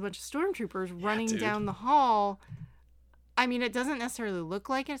shot is a bunch of stormtroopers running down the hall. I mean, it doesn't necessarily look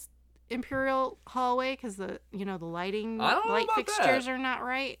like it's Imperial hallway because the light fixtures are not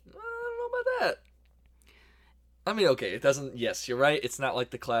right. I don't know about that. I mean, okay, it doesn't... Yes, you're right. It's not like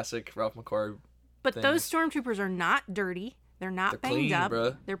the classic Ralph McQuarrie But those stormtroopers are not dirty. They're not banged clean, up.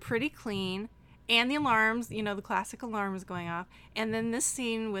 Bruh. They're pretty clean. And the alarms, the classic alarm is going off. And then this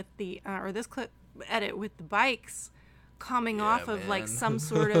scene with this clip edit with the bikes coming off of like some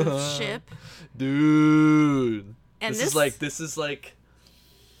sort of ship. Dude. And this is like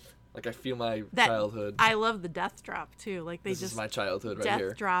I feel my childhood. I love the death drop too. Like this is my childhood right here.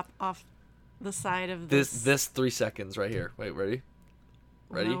 Death drop off the side of this. This 3 seconds right here. Wait, ready?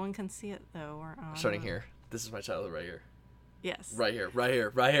 Ready? No one can see it though. We're starting here. This is my childhood right here. Yes. Right here.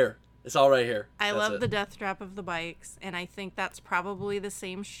 It's all right here. I love the death drop of the bikes, and I think that's probably the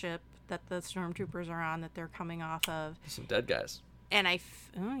same ship that the stormtroopers are on that they're coming off of. Some dead guys. And I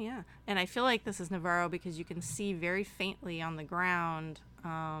feel like this is Navarro because you can see very faintly on the ground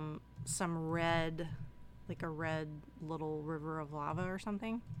some red, like a red little river of lava or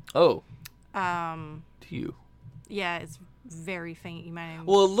something. Oh. To you. Yeah, it's very faint. You might.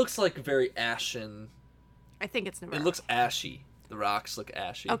 Well, it looks like very ashen. I think it's Navarro. It looks ashy. The rocks look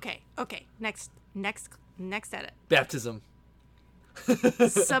ashy. Okay. Next edit. Baptism.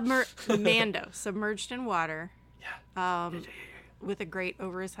 Mando submerged in water. Yeah. With a grate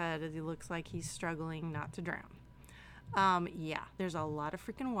over his head as he looks like he's struggling not to drown. There's a lot of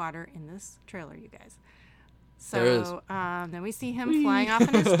freaking water in this trailer, you guys. So then we see him flying off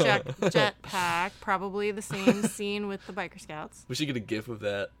in his jetpack, probably the same scene with the biker scouts. We should get a gif of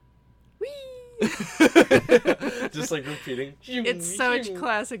that. Whee! Just like repeating. It's such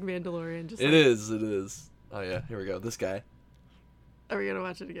classic Mandalorian. It is. Oh yeah, here we go. This guy. Are we gonna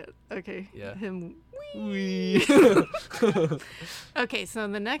watch it again? Okay. Yeah. Him. Wee. Okay, so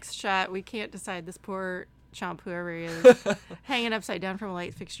in the next shot, we can't decide. This poor chump, whoever he is, hanging upside down from a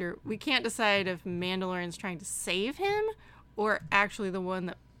light fixture. We can't decide if Mandalorian's trying to save him or actually the one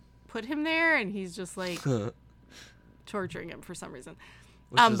that put him there, and he's just like torturing him for some reason.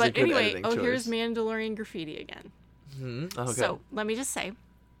 But anyway, here's Mandalorian graffiti again. Mm-hmm. Okay. So let me just say,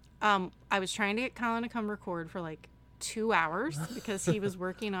 I was trying to get Colin to come record for like 2 hours because he was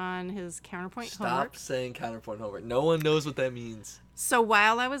working on his counterpoint homework. Stop saying counterpoint homework. No one knows what that means. So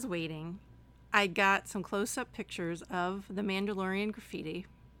while I was waiting, I got some close-up pictures of the Mandalorian graffiti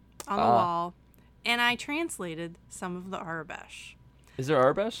on the wall, and I translated some of the Aurebesh. Is there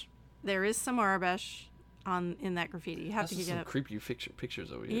Aurebesh? There is some Aurebesh in that graffiti. You have to get some up. creepy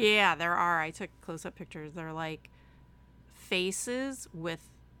pictures over here. Yeah, there are. I took close-up pictures. They're like faces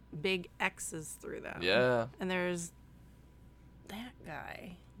with big X's through them. Yeah. And there's that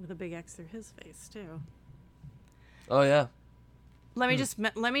guy with a big X through his face too. Oh yeah. Let me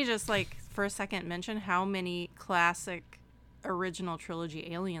just like for a second mention how many classic original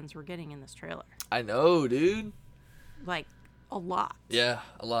trilogy aliens we're getting in this trailer. I know, dude. Like a lot. Yeah,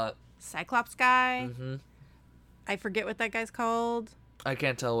 a lot. Cyclops guy. Mm-hmm. I forget what that guy's called. I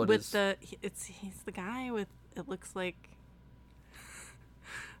can't tell what he's the guy with, it looks like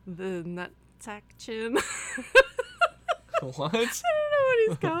the nutsack chin. What? I don't know what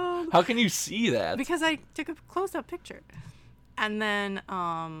he's called. How can you see that? Because I took a close-up picture. And then,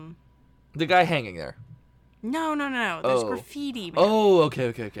 the guy hanging there. No. There's graffiti, man. Oh,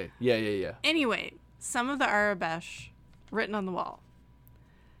 okay. Yeah. Anyway, some of the Aurebesh written on the wall.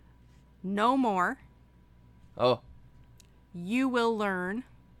 No more. Oh. You will learn.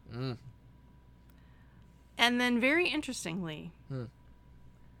 Mm. And then, very interestingly,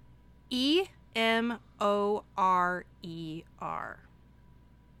 EMORER. EMORER.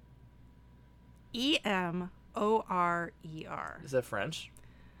 Is that French?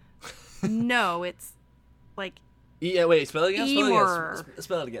 No, it's like... Wait, spell it again? Emor.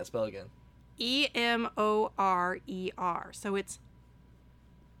 Spell it again. EMORER. So it's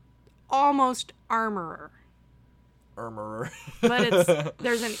almost armorer. Armorer. But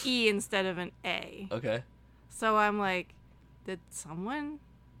there's an E instead of an A. Okay. So I'm like, did someone...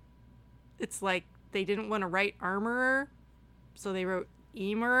 It's like they didn't want to write armorer, so they wrote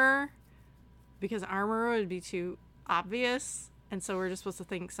emerer, because armorer would be too obvious, and so we're just supposed to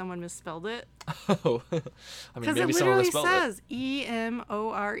think someone misspelled it. Oh. I mean, maybe someone misspelled it. Because it literally says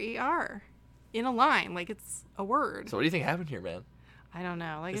EMORER in a line, like it's a word. So what do you think happened here, man? I don't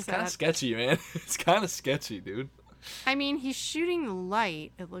know. Like it's I said, kind of sketchy, man. It's kind of sketchy, dude. I mean, he's shooting the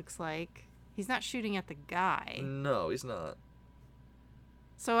light, it looks like. He's not shooting at the guy. No, he's not.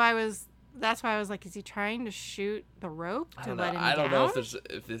 So that's why I was like, is he trying to shoot the rope to let him down? I don't know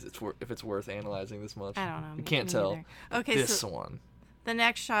if it's worth analyzing this much. I don't know. You can't tell. Either. Okay, this one. The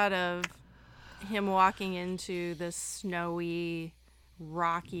next shot of him walking into this snowy,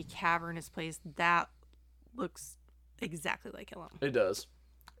 rocky, cavernous place, that looks exactly like Ilum. It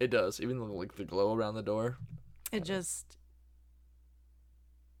does. Even the glow around the door. It just...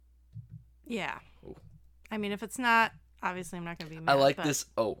 Yeah. Ooh. I mean, if it's not... Obviously, I'm not going to be mad. I like this.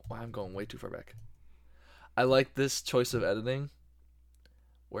 Oh, I'm going way too far back. I like this choice of editing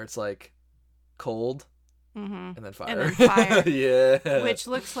where it's like cold and then fire. And then fire. Yeah. Which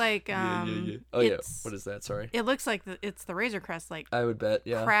looks like... yeah. Oh, yeah. What is that? Sorry. It looks like it's the Razor Crest, like... I would bet,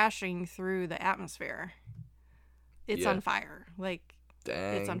 yeah. Crashing through the atmosphere. It's on fire. Like,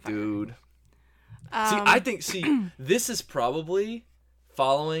 dang, it's on fire. Dude. This is probably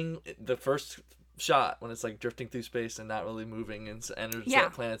following the first... shot when it's like drifting through space and not really moving and enters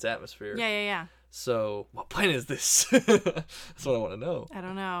that planet's atmosphere. Yeah. So, what planet is this? That's what I want to know. I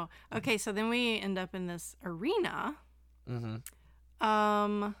don't know. Okay, so then we end up in this arena.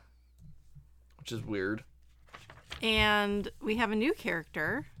 Mm-hmm. Which is weird. And we have a new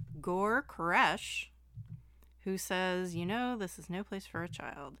character, Gor Koresh, who says, this is no place for a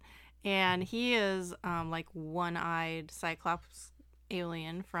child. And he is like one-eyed Cyclops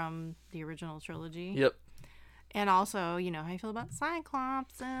alien from the original trilogy. Yep. And also, you know how I feel about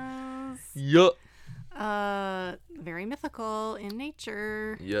Cyclopses. Yep. Very mythical in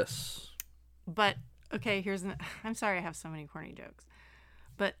nature. Yes. But, okay, I'm sorry I have so many corny jokes.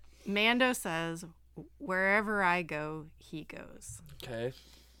 But Mando says, wherever I go, he goes. Okay.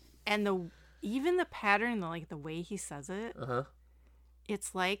 And even the pattern, the way he says it,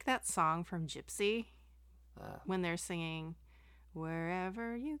 it's like that song from Gypsy when they're singing...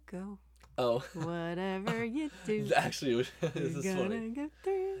 Wherever you go, whatever you do. Actually, this is funny. Get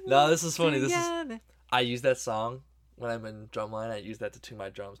through No, this is funny. together. I use that song when I'm in drumline, I use that to tune my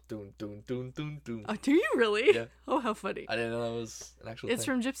drums. Doon, doon, doon, doon, doon. Oh, do you really? Yeah. Oh, how funny. I didn't know that was an actual It's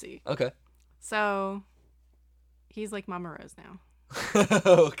thing. from Gypsy. Okay. So, he's like Mama Rose now.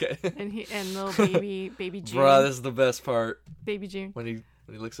 Okay. And little baby June. Bruh, this is the best part. Baby June. When he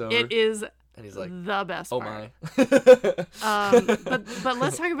looks over. It is and he's like, the best oh part. my. But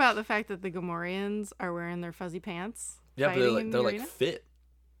let's talk about the fact that the Gamorreans are wearing their fuzzy pants. Yeah, but fighting in the they're like arena. fit.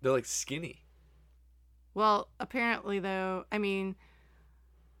 They're like skinny. Well, apparently though, I mean,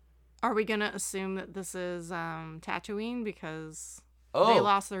 are we gonna assume that this is Tatooine because they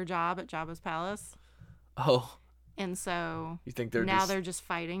lost their job at Jabba's palace? Oh. And so You think they're now they're just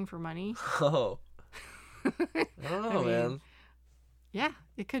fighting for money? Oh. I don't know, man. Yeah,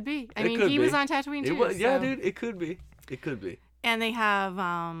 it could be. I It mean, could he be. was on Tatooine too. Yeah, so. dude, it could be. It could be. And they have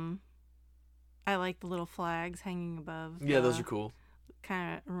I like the little flags hanging above. Yeah, those are cool.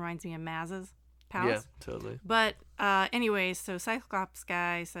 Kind of reminds me of Maz's palace. Yeah, totally. But anyway, so Cyclops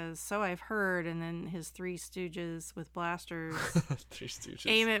guy says, "So I've heard," and then his three stooges with blasters Three Stooges.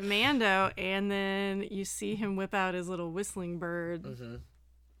 aim at Mando, and then you see him whip out his little whistling bird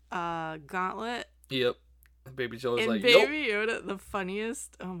gauntlet. Yep. Baby Joe was And like, Baby Yoda, the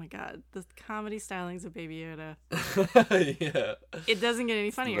funniest. Oh my god, the comedy stylings of Baby Yoda. Yeah. It doesn't get any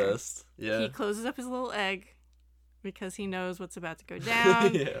It's the funnier. best. Yeah. He closes up his little egg because he knows what's about to go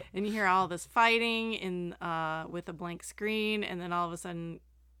down. Yeah. And you hear all this fighting in with a blank screen, and then all of a sudden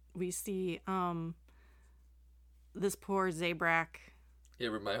we see this poor Zabrak Yeah,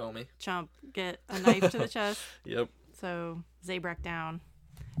 with my homie. chump get a knife to the chest. Yep. So Zabrak down.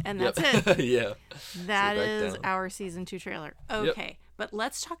 And that's Yep. it. Yeah. That Zabrak is down. our season 2 trailer. Okay, but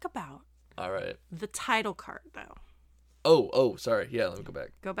let's talk about All right. the title card though. Oh, sorry. Yeah, let me go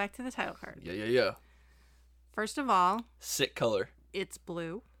back. Go back to the title card. Yeah. First of all, Sick color. it's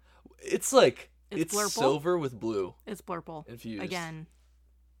blue. It's like, It's it's blurple. silver with blue It's blurple. infused. Again.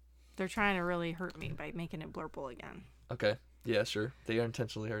 They're trying to really hurt me by making it blurple again. Okay. Yeah, sure. They are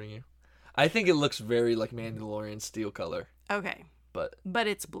intentionally hurting you. I think it looks very like Mandalorian steel color, Okay. but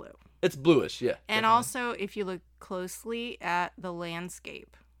It's blue. it's bluish, yeah. And definitely. also, if you look closely at the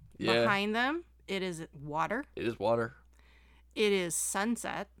landscape Yeah. behind them, it is water. It is water. It is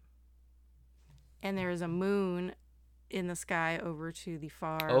sunset. And there is a moon in the sky over to the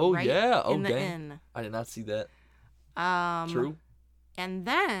far right yeah. Oh, in the dang. inn. I did not see that. True. True. And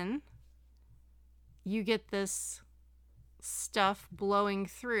then you get this stuff blowing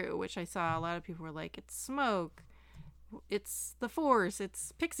through, which I saw a lot of people were like, it's smoke, it's the Force,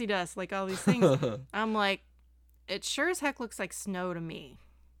 it's pixie dust, like all these things. I'm like, it sure as heck looks like snow to me.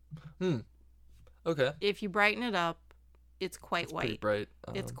 Okay. If you brighten it up, it's quite It's pretty white. bright.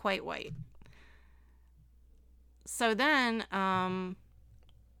 It's quite white. So then,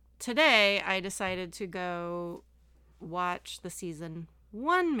 today I decided to go watch the season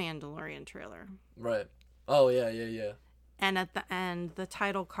 1 Mandalorian trailer. Right. Oh, yeah. And at the end, the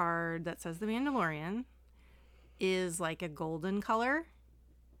title card that says The Mandalorian is like a golden color.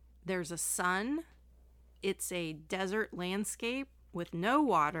 There's a sun. It's a desert landscape with no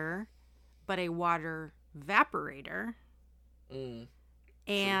water, but a water evaporator.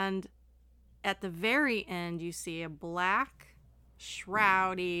 And at the very end, you see a black,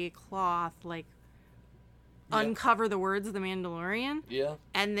 shroudy cloth, like, uncover the words of the Mandalorian. Yeah.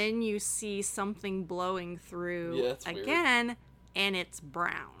 And then you see something blowing through Yeah, that's again, weird. and it's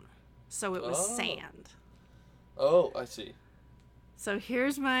brown. So it was sand. Oh, I see. So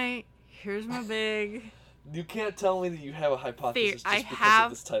here's my big You can't tell me that you have a hypothesis just I because have-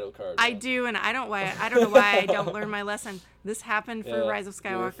 of this title card. I man. do, and I don't know why I don't learn my lesson. This happened for Yeah, Rise of Skywalker.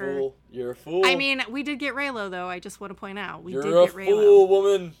 You're a fool. You're a fool. I mean, we did get Raylo though. I just want to point out we You're did a get Raylo. fool,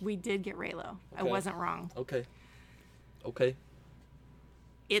 woman. We did get Raylo. I Okay. wasn't wrong. Okay.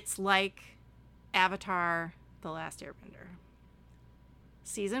 It's like Avatar: The Last Airbender.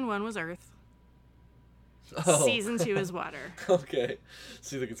 Season 1 was Earth. Oh. Season 2 is water. Okay.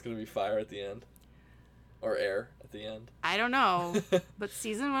 So you think it's gonna be fire at the end, or air at the end? I don't know, but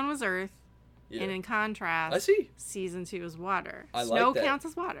season 1 was Earth, Yeah. and in contrast, I see. season 2 is water. I like Snow that. counts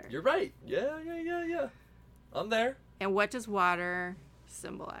as water. You're right. Yeah. I'm there. And what does water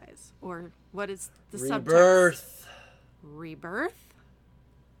symbolize, or what is the subtext? Rebirth. Rebirth,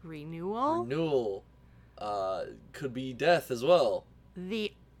 renewal. Renewal. Could be death as well.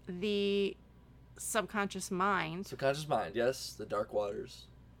 The subconscious mind. Subconscious mind, yes. The dark waters.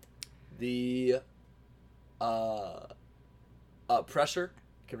 The pressure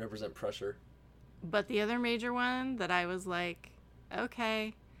can represent pressure. But the other major one that I was like,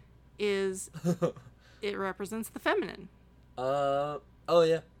 okay, is it represents the feminine. Oh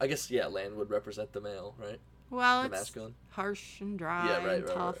yeah. I guess land would represent the male, right? Well, the it's masculine. harsh and dry Right, and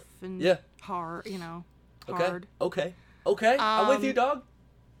tough and Yeah. hard, Okay. hard. Okay. I'm with you, dog.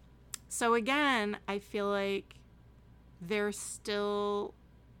 So again, I feel like they're still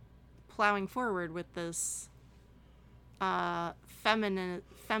plowing forward with this feminine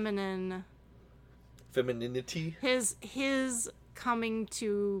Femininity. his coming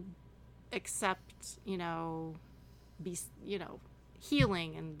to accept, be,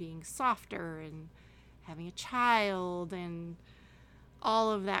 healing and being softer and having a child and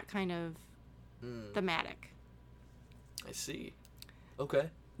all of that kind of thematic. I see. Okay.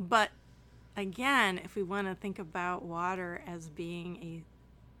 But again, if we want to think about water as being a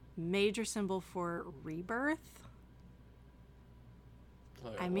major symbol for rebirth,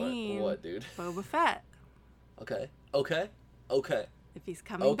 What, dude? Boba Fett. Okay. If he's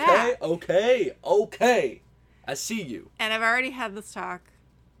coming back. Okay. I see you. And I've already had this talk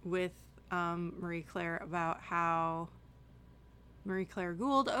with Marie Claire about how Marie Claire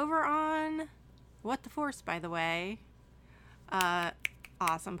Gould over on What the Force, by the way.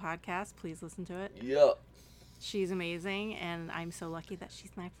 Awesome podcast. Please listen to it. Yep. She's amazing, and I'm so lucky that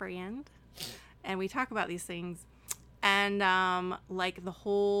she's my friend. And we talk about these things. And, like, the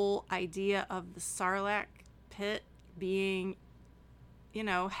whole idea of the Sarlacc pit being,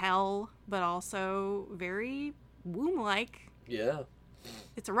 hell, but also very womb-like. Yeah.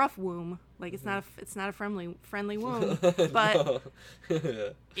 It's a rough womb. Like, it's not a friendly womb. But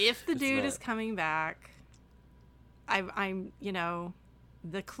if the dude is coming back, I'm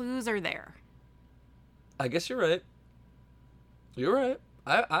the clues are there. I guess you're right. You're right.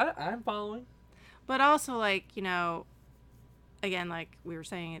 I'm following. But also, like, again, like we were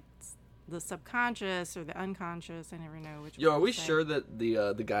saying, it's the subconscious or the unconscious. I never know which. Yo, are we sure that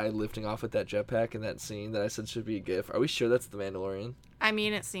the guy lifting off with that jetpack in that scene that I said should be a GIF? Are we sure that's the Mandalorian? I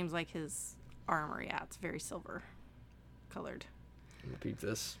mean, it seems like his armor. Yeah, it's very silver colored. I'm gonna peep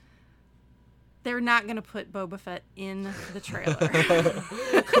this. They're not gonna put Boba Fett in the trailer.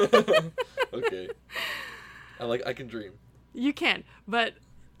 Okay. I can dream. You can, but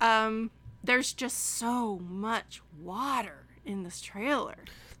there's just so much water in this trailer.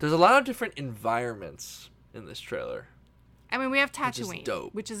 There's a lot of different environments in this trailer. I mean, we have Tatooine, which is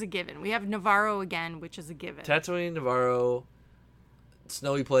dope. Which is a given. We have Navarro again, which is a given. Tatooine, Navarro,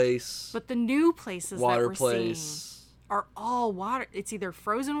 snowy place, but the new places water that we're place seeing are all water. It's either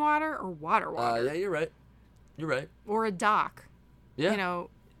frozen water or water. Yeah, you're right. You're right. Or a dock. Yeah.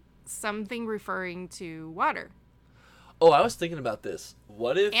 Something referring to water. Oh, I was thinking about this.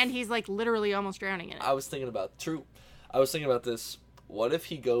 What if... And he's, like, literally almost drowning in it. I was thinking about... True. I was thinking about this. What if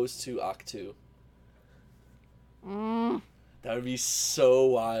he goes to Ahch-To? That would be so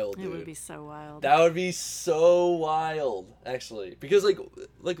wild, dude. It would be so wild. That would be so wild, actually. Because, like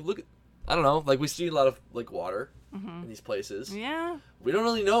look... I don't know. Like, we see a lot of, like, water in these places. Yeah. We don't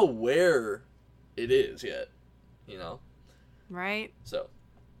really know where it is yet. Right? So,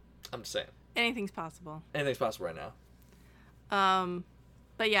 I'm just saying. Anything's possible. Anything's possible right now.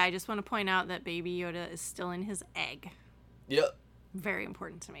 But yeah, I just want to point out that Baby Yoda is still in his egg. Yep. Very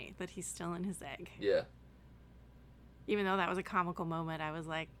important to me that he's still in his egg. Yeah. Even though that was a comical moment, I was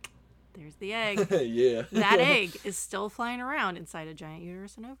like, there's the egg. Yeah. That egg is still flying around inside a giant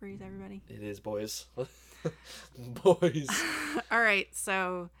uterus and ovaries, everybody. It is, boys. Boys. All right,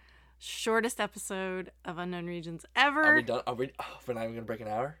 so shortest episode of Unknown Regions ever. Are we done? We're not even going to break an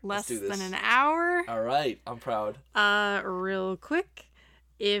hour? Less Let's do this. than an hour. All right. I'm proud. Real quick,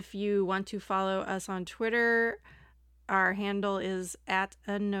 if you want to follow us on Twitter, our handle is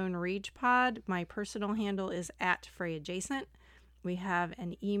 @UnknownRegPod. My personal handle is @FreyAdjacent. We have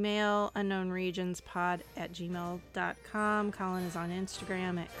an email, unknownregionspod@gmail.com. Colin is on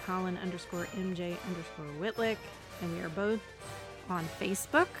Instagram @Colin_MJ_Whitlick. And we are both on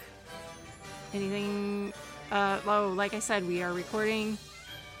Facebook. Anything? Like I said, we are recording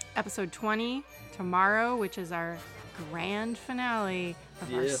episode 20 tomorrow, which is our grand finale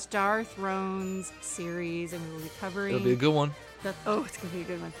of our Star Thrones series, and we will be covering... It'll be a good one. It's going to be a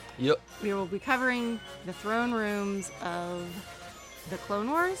good one. Yep. We will be covering the throne rooms of the Clone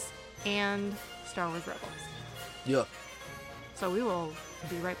Wars and Star Wars Rebels. Yep. So we will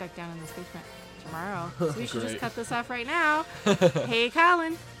be right back down in this basement tomorrow. So we should just cut this off right now. Hey,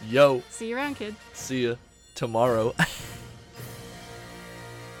 Colin. Yo. See you around, kid. See ya tomorrow.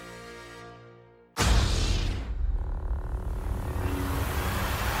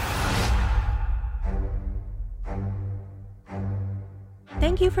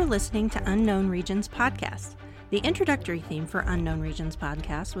 Thank you for listening to Unknown Regions Podcast. The introductory theme for Unknown Regions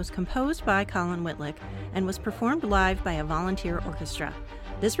Podcast was composed by Colin Whitlick and was performed live by a volunteer orchestra.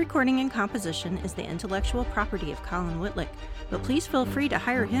 This recording and composition is the intellectual property of Colin Whitlick, but please feel free to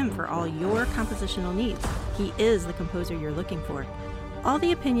hire him for all your compositional needs. He is the composer you're looking for. All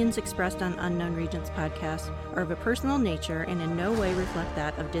the opinions expressed on Unknown Regents podcast are of a personal nature and in no way reflect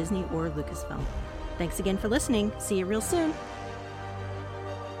that of Disney or Lucasfilm. Thanks again for listening. See you real soon.